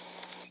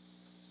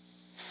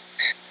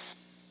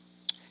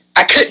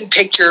 I couldn't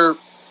picture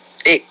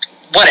it,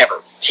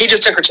 whatever. He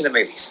just took her to the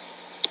movies.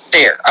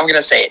 There, I'm going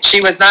to say it. She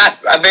was not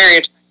a very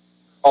attractive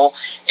girl,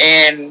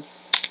 and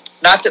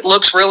not that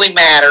looks really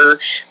matter,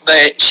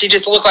 but she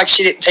just looked like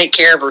she didn't take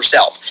care of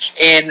herself.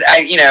 And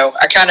I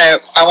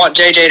want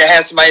JJ to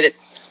have somebody that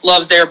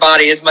loves their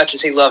body as much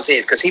as he loves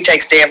his, because he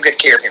takes damn good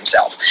care of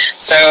himself.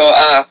 So,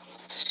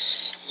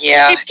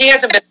 yeah, he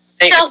hasn't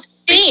been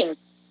self-esteem.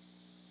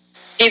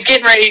 He's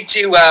getting ready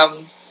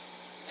to,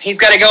 he's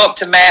got to go up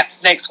to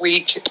MAPS next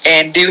week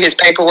and do his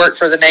paperwork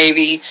for the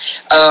Navy.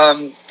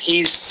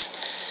 He's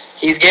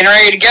getting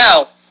ready to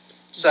go.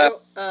 So.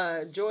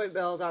 Joy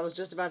Bells, I was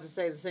just about to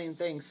say the same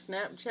thing.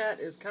 Snapchat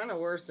is kind of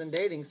worse than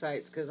dating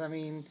sites, because, I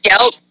mean,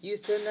 you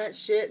send that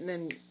shit and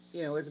then,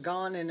 you know, it's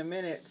gone in a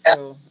minute,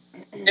 so.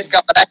 It's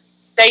gone.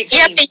 He's 18.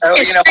 Yeah, but you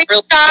can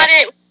screenshot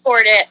it,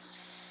 record it.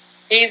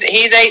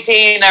 He's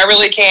 18. I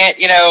really can't,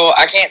 you know,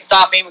 I can't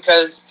stop him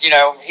because, you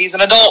know, he's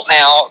an adult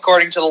now,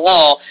 according to the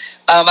law.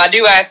 I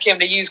do ask him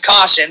to use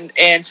caution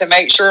and to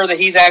make sure that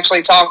he's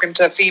actually talking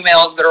to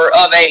females that are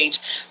of age,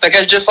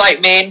 because just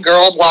like men,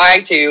 girls lie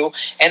too,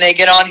 and they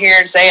get on here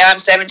and say, I'm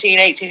 17,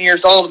 18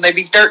 years old, and they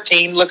be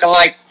 13 looking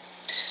like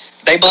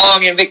they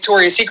belong in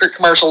Victoria's Secret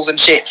commercials and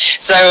shit.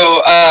 So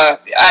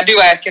I do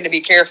ask him to be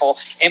careful.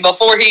 And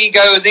before he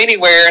goes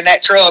anywhere in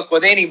that truck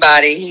with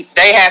anybody,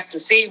 they have to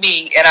see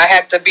me, and I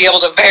have to be able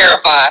to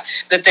verify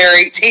that they're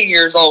 18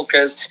 years old,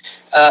 because,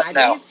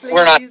 no,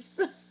 we're not.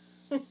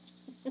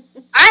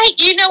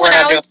 When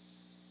I was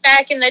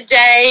back in the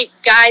day,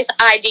 guys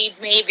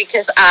ID'd me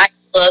because I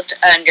looked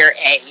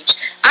underage.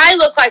 I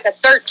looked like a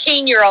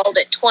 13-year-old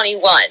at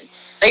 21.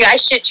 Like, I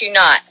shit you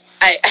not.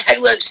 I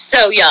looked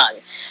so young.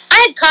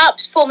 I had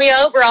cops pull me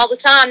over all the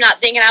time, not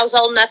thinking I was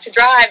old enough to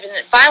drive, and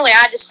then finally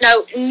I just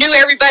knew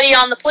everybody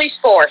on the police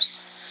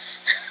force.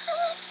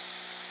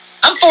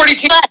 I'm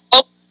 42,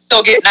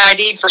 still getting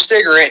ID'd for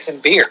cigarettes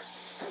and beer.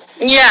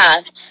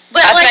 Yeah,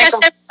 but I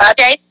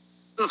said,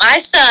 my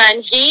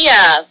son,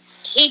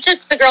 he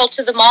took the girl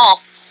to the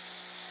mall.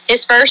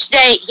 His first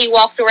date, he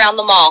walked around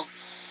the mall.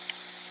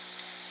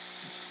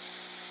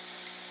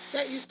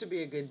 That used to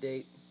be a good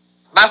date.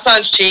 My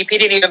son's cheap. He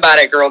didn't even buy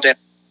that girl dinner.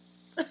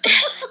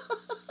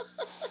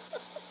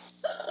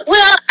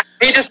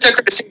 We just took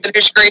her to see the new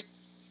screen.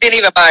 Didn't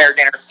even buy her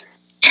dinner.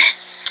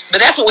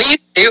 But that's what we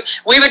used to do.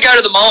 We would go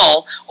to the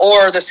mall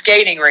or the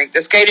skating rink.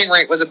 The skating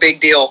rink was a big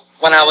deal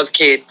when I was a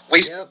kid.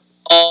 We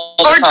all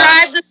the or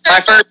time. drive the circle.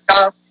 My first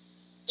job.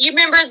 You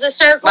remember the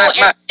circle?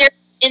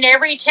 In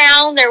every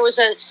town, there was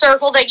a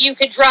circle that you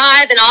could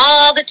drive, and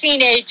all the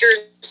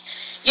teenagers,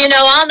 you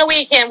know, on the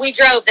weekend, we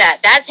drove that.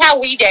 That's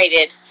how we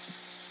dated.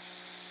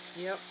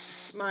 Yep.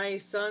 My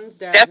son's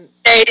dad. That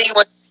dating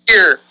was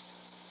pure.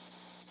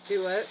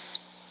 Do what?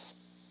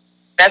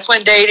 That's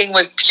when dating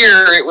was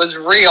pure. It was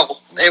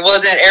real. It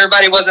wasn't,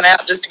 everybody wasn't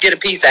out just to get a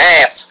piece of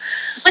ass.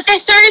 But they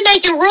started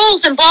making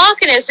rules and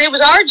blocking us. It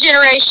was our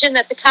generation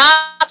that the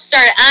cops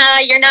started,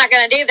 you're not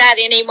going to do that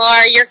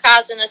anymore. You're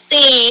causing a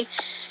scene.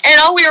 And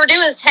all we were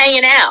doing was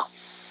hanging out.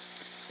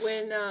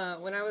 When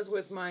I was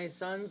with my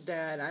son's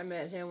dad, I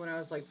met him when I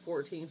was like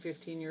 14,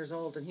 15 years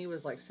old, and he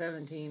was like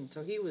 17,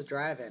 so he was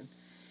driving.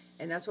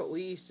 And that's what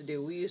we used to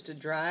do. We used to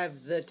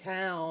drive the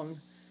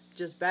town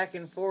just back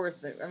and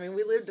forth. I mean,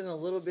 we lived in a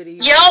little bitty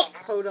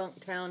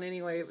podunk town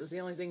anyway. It was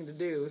the only thing to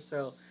do,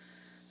 so.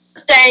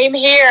 Same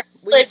here.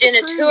 Lived in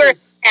a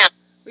tourist town.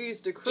 We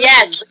used to cruise.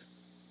 Yes.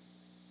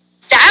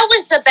 That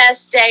was the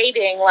best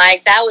dating.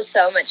 Like, that was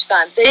so much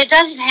fun. But it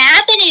doesn't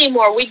happen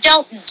anymore. We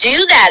don't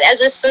do that.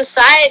 As a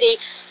society,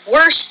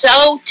 we're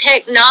so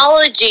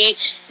technology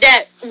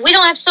that we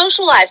don't have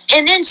social lives.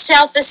 And then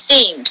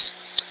self-esteems.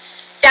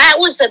 That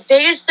was the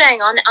biggest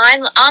thing on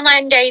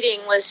online dating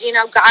was, you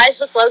know, guys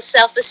with low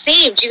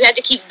self-esteem. You had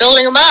to keep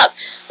building them up.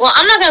 Well,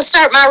 I'm not going to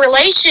start my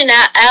relation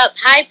up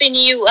hyping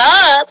you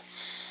up.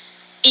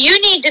 You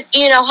need to,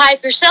 you know,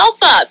 hype yourself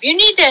up. You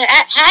need to,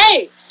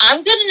 hey,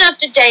 I'm good enough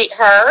to date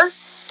her.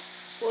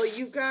 Well,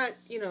 you've got,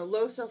 you know,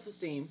 low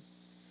self-esteem.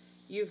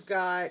 You've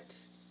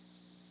got,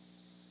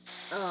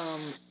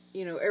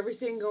 you know,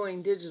 everything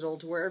going digital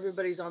to where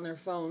everybody's on their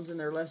phones and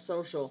they're less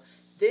social.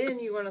 Then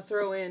you want to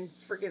throw in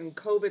freaking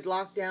COVID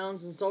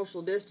lockdowns and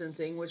social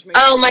distancing, which makes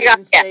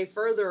you stay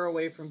further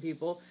away from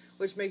people,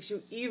 which makes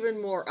you even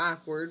more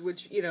awkward,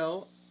 which, you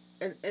know,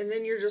 and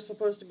then you're just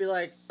supposed to be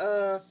like,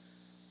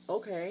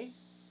 okay,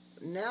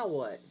 now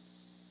what?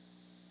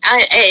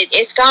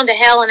 It's gone to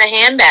hell in a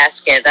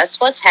handbasket. That's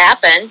what's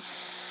happened.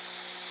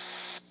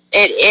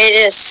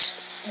 It is...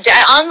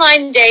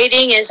 Online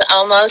dating is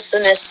almost a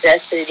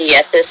necessity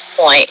at this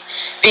point.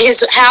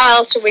 Because how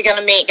else are we going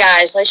to meet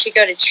guys? Unless you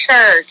go to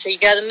church or you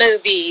go to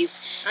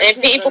movies. I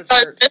can't go to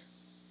church.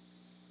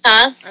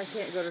 Huh? I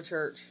can't go to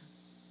church.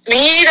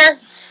 Me either.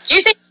 Do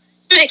you think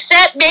you would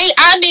accept me?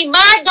 I mean,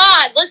 my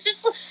God. Let's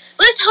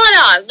hold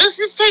on. Let's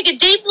just take a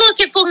deep look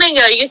at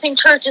Flamingo. Do you think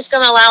church is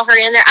going to allow her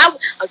in there? I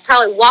would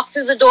probably walk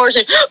through the doors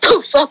and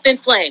poof, up in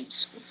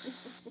flames.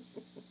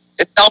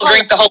 Don't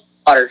drink the whole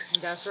water.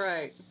 That's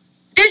right.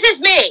 This is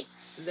me.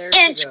 There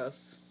she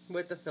goes.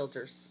 With the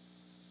filters.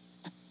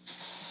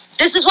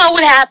 This is what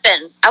would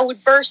happen. I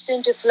would burst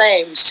into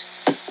flames.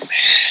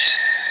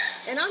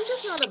 And I'm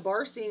just not a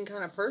bar scene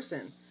kind of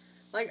person.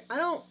 Like, I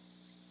don't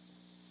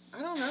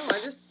know.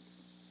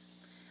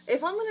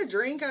 If I'm going to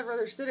drink, I'd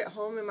rather sit at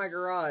home in my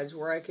garage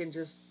where I can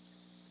just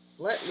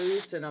let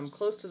loose and I'm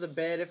close to the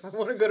bed if I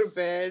want to go to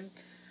bed.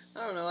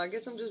 I don't know. I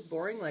guess I'm just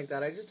boring like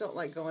that. I just don't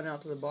like going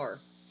out to the bar.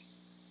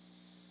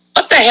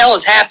 What the hell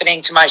is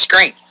happening to my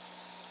screen?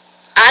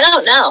 I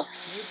don't know.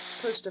 You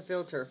pushed a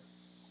filter.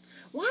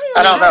 Why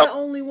am I the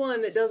only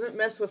one that doesn't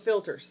mess with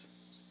filters?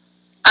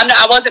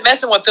 I wasn't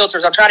messing with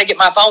filters. I'm trying to get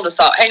my phone to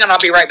stop. Hang on, I'll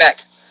be right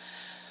back.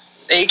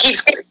 It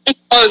keeps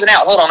closing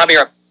out. Hold on, I'll be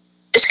right back.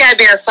 It's got to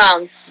be our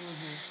phone.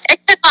 Mm-hmm.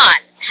 Come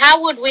on.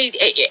 How would we...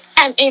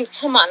 I mean,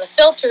 come on. The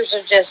filters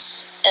are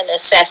just a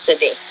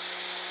necessity.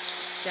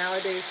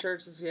 Nowadays,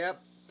 churches,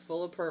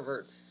 full of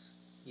perverts.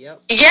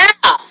 Yep. Yeah.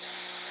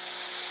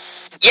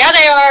 Yeah,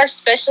 they are.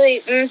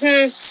 Especially...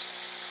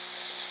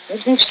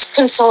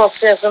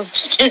 Consultism.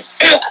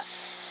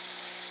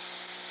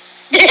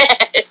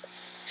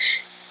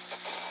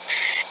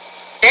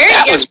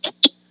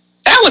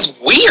 That was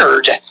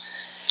weird.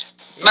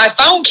 My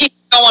phone keeps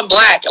going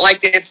black,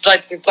 like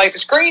the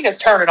screen is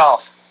turning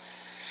off.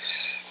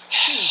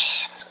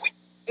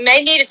 You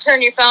may need to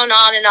turn your phone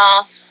on and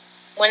off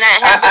when that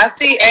happens. I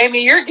see,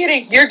 Amy. You're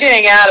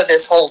getting out of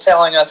this whole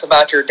telling us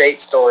about your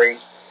date story.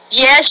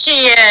 Yes, she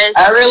is.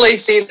 I really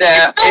see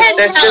that.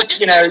 That's just,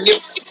 you know, you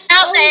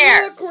out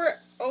there.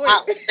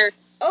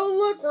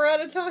 Look, we're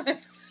out of time.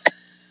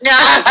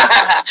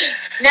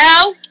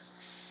 No.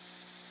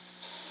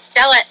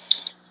 Tell it.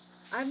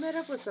 I met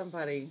up with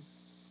somebody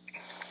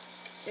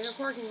in a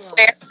parking lot.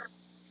 Where?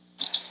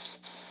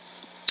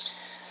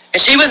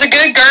 And she was a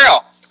good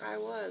girl. I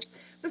was.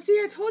 But see,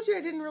 I told you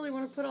I didn't really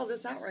want to put all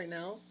this out right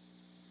now.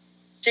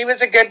 She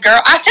was a good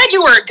girl. I said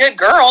you were a good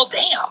girl.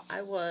 Damn.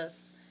 I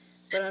was.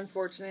 But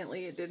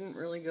unfortunately, it didn't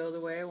really go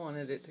the way I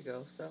wanted it to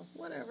go. So,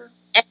 whatever.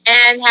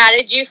 And how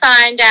did you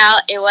find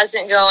out it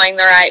wasn't going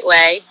the right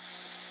way?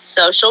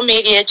 Social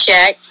media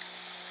check.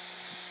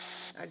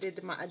 I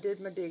did my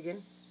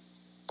digging.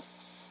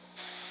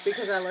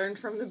 Because I learned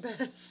from the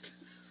best.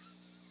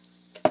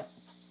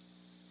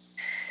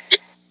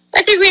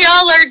 I think we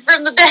all learned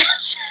from the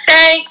best.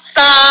 Thanks,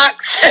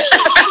 Socks.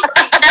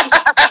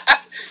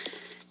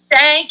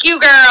 Thank you,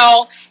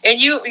 girl. And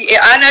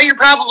I know you're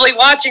probably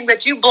watching,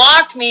 but you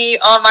blocked me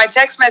on my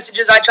text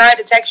messages. I tried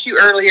to text you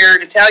earlier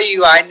to tell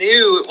you I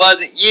knew it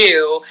wasn't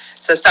you.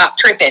 So stop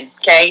tripping,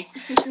 okay?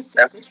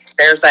 So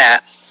there's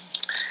that.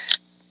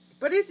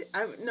 But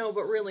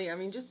but really, I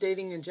mean, just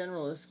dating in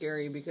general is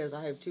scary because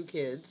I have 2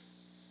 kids.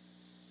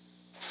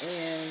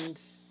 And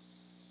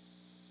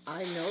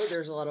I know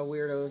there's a lot of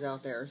weirdos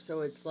out there.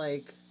 So it's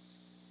like...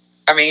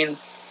 I mean,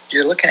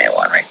 you're looking at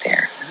one right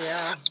there.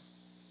 Yeah.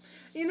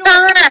 You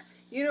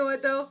know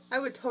what, though? I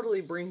would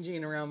totally bring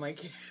Jean around my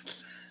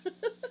kids.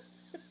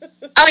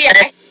 Oh, yeah.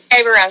 I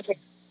gave her around kids.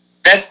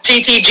 That's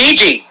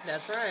TTGG.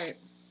 That's right.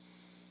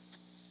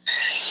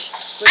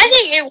 I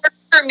think it worked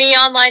for me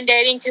online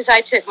dating because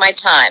I took my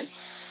time.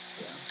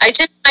 Yeah. I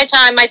took my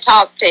time. I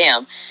talked to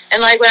him.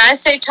 And, like, when I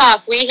say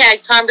talk, we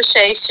had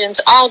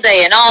conversations all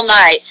day and all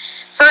night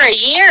for a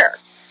year.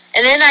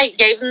 And then I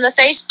gave him the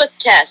Facebook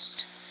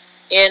test.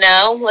 You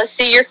know, let's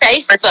see your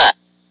Facebook.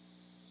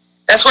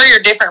 That's where you're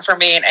different from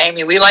me and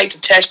Amy. We like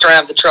to test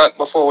drive the truck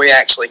before we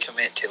actually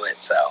commit to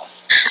it, so.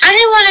 I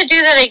didn't want to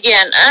do that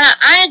again.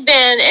 I had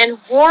been in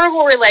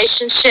horrible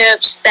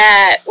relationships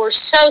that were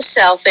so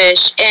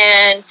selfish,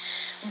 and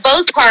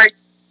both parties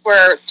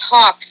were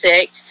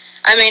toxic.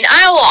 I mean,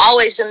 I will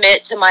always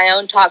admit to my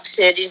own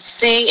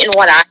toxicity and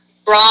what I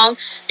did wrong,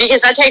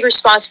 because I take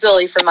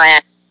responsibility for my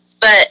actions.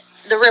 But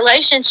the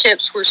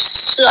relationships were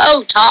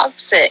so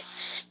toxic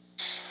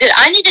that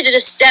I needed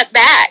to step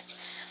back.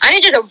 I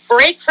needed a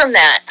break from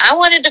that. I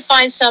wanted to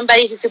find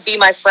somebody who could be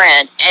my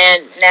friend.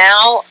 And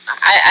now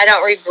I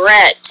don't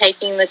regret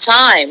taking the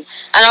time.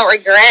 I don't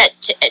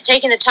regret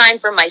taking the time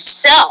for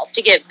myself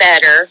to get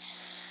better.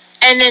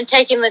 And then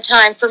taking the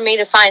time for me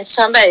to find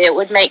somebody that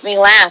would make me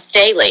laugh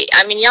daily.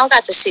 I mean, y'all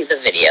got to see the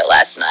video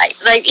last night.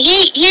 Like,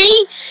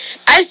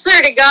 I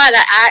swear to God,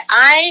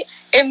 I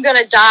am going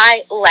to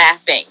die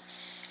laughing.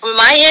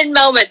 My end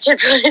moments are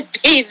going to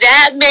be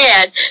that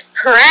man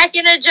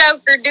cracking a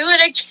joke or doing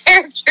a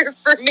character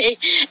for me,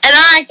 and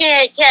I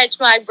can't catch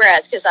my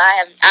breath because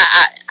I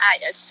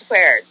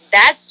swear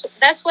that's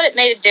what it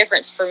made a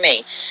difference for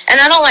me. And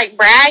I don't like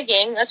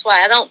bragging. That's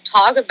why I don't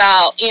talk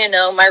about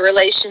my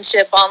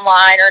relationship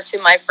online or to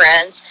my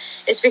friends.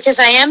 It's because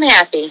I am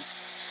happy,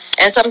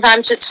 and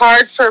sometimes it's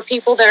hard for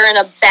people that are in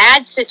a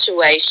bad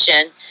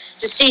situation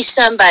to see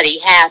somebody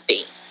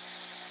happy.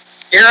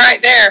 You're right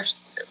there.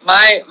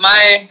 My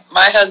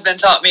husband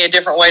taught me a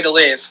different way to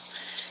live.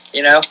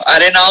 I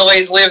didn't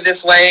always live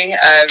this way.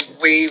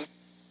 We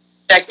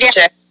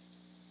check.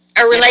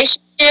 A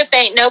relationship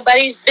ain't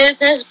nobody's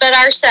business but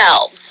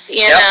ourselves.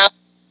 You know.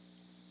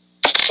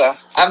 So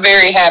I'm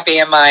very happy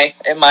in my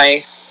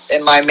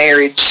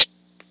marriage,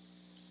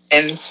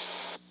 and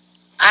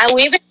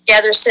we've been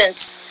together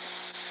since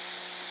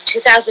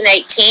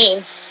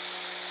 2018.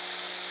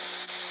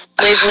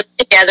 We've lived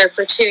together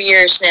for 2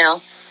 years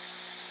now.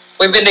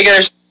 We've been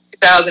together since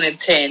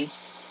 2010.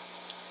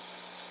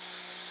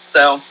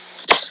 So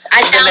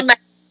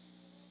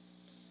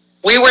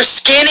we were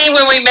skinny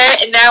when we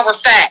met, and now we're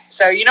fat.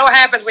 So you know what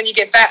happens when you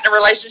get fat in a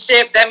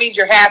relationship? That means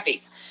you're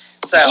happy.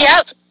 So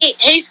yep,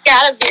 he's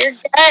got a beard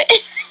gut.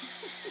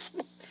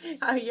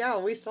 Yeah,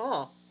 we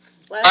saw.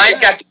 Mine's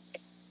got.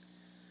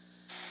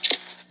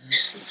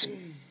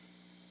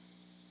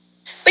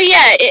 But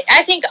yeah,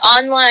 I think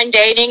online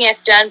dating,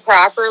 if done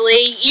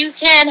properly, you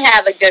can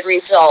have a good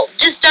result.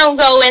 Just don't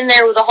go in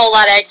there with a whole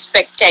lot of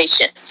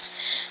expectations.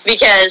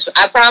 Because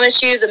I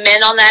promise you, the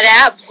men on that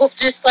app will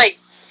just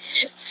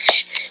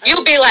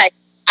you'll be like,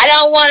 I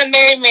don't want a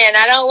married man.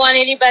 I don't want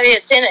anybody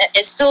that's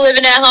it's still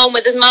living at home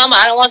with his mama.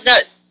 I don't want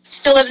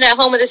still living at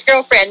home with his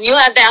girlfriend. You'll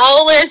have that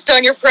whole list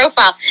on your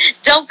profile.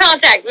 Don't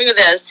contact me with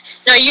this.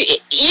 No, you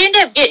end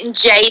up getting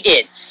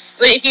jaded.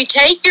 But if you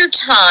take your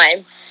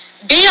time,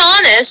 be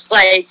honest,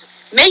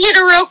 make it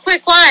a real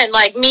quick line,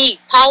 like me,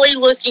 Polly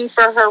looking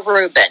for her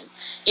Reuben.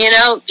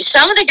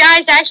 Some of the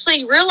guys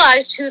actually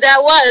realized who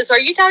that was. Are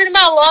you talking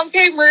about Long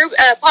Came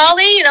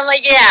Polly? And I'm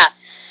like, yeah.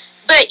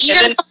 But you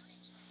gotta find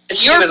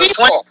your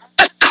people.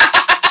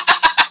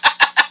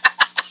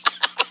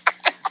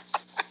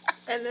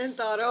 And then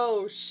thought,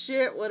 oh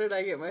shit, what did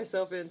I get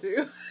myself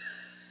into?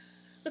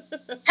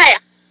 Hey,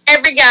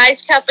 every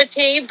guy's cup of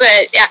tea,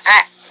 but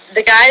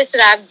the guys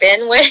that I've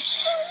been with,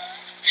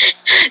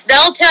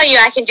 they'll tell you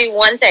I can do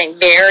one thing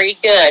very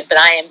good, but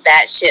I am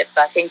batshit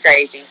fucking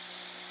crazy.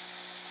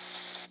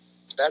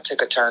 That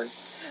took a turn.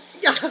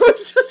 Yeah, I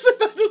was just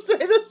about to say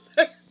the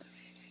same thing.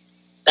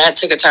 That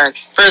took a turn.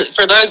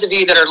 For those of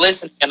you that are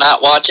listening and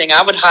not watching,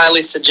 I would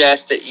highly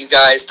suggest that you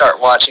guys start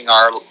watching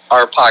our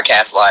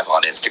podcast live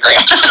on Instagram.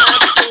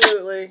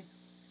 Absolutely.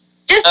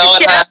 Just a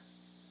tip.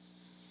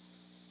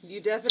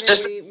 You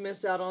definitely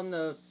miss out on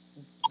the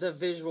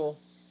visual.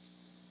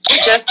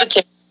 Just a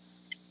tip.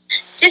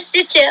 Just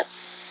a tip.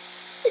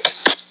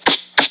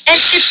 And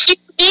if you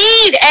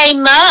need a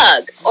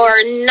mug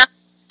or not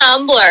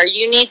tumbler,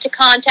 you need to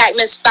contact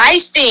Miss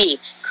Feisty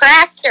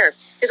Crafter,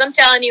 because I'm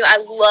telling you, I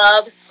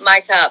love my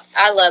cup.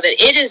 I love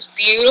it. It is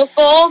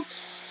beautiful.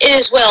 It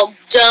is well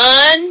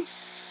done.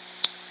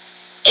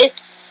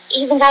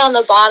 even got on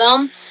the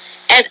bottom.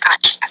 And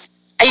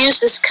I use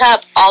this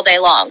cup all day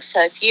long.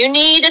 So if you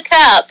need a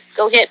cup,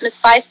 go hit Miss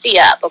Feisty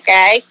up,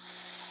 okay?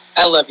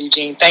 I love you,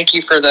 Jean. Thank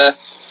you for the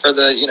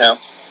The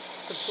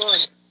plug.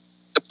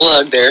 the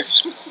plug there.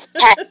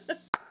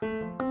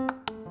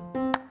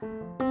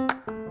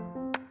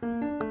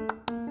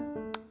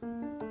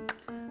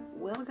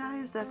 Well,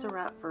 guys, that's a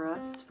wrap for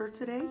us for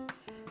today.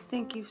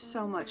 Thank you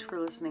so much for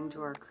listening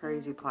to our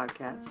crazy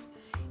podcast.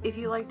 If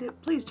you liked it,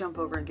 please jump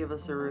over and give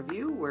us a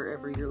review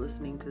wherever you're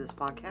listening to this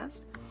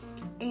podcast.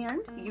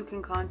 And you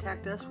can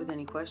contact us with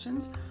any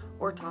questions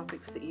or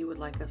topics that you would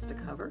like us to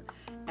cover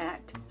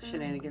at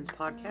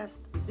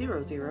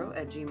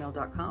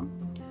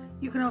shenaniganspodcast00@gmail.com.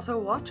 You can also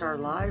watch our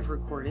live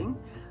recording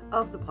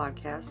of the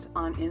podcast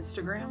on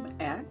Instagram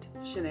at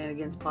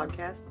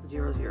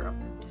shenaniganspodcast00.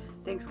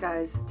 Thanks,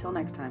 guys. Till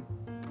next time.